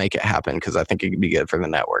 But I'm gonna make it happen because I think it could be good for the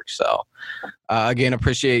network. So, again,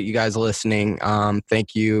 appreciate you guys listening.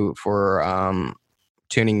 Thank you for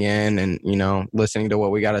tuning in and listening to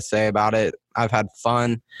what we got to say about it. I've had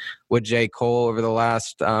fun with J. Cole over the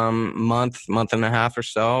last month and a half or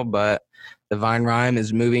so, but Divine Rhyme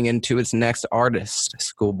is moving into its next artist,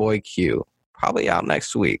 Schoolboy Q, probably out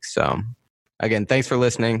next week. So again, thanks for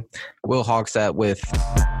listening. Will Hogsett with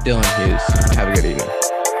Dylan Hughes. Have a good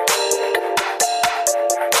evening.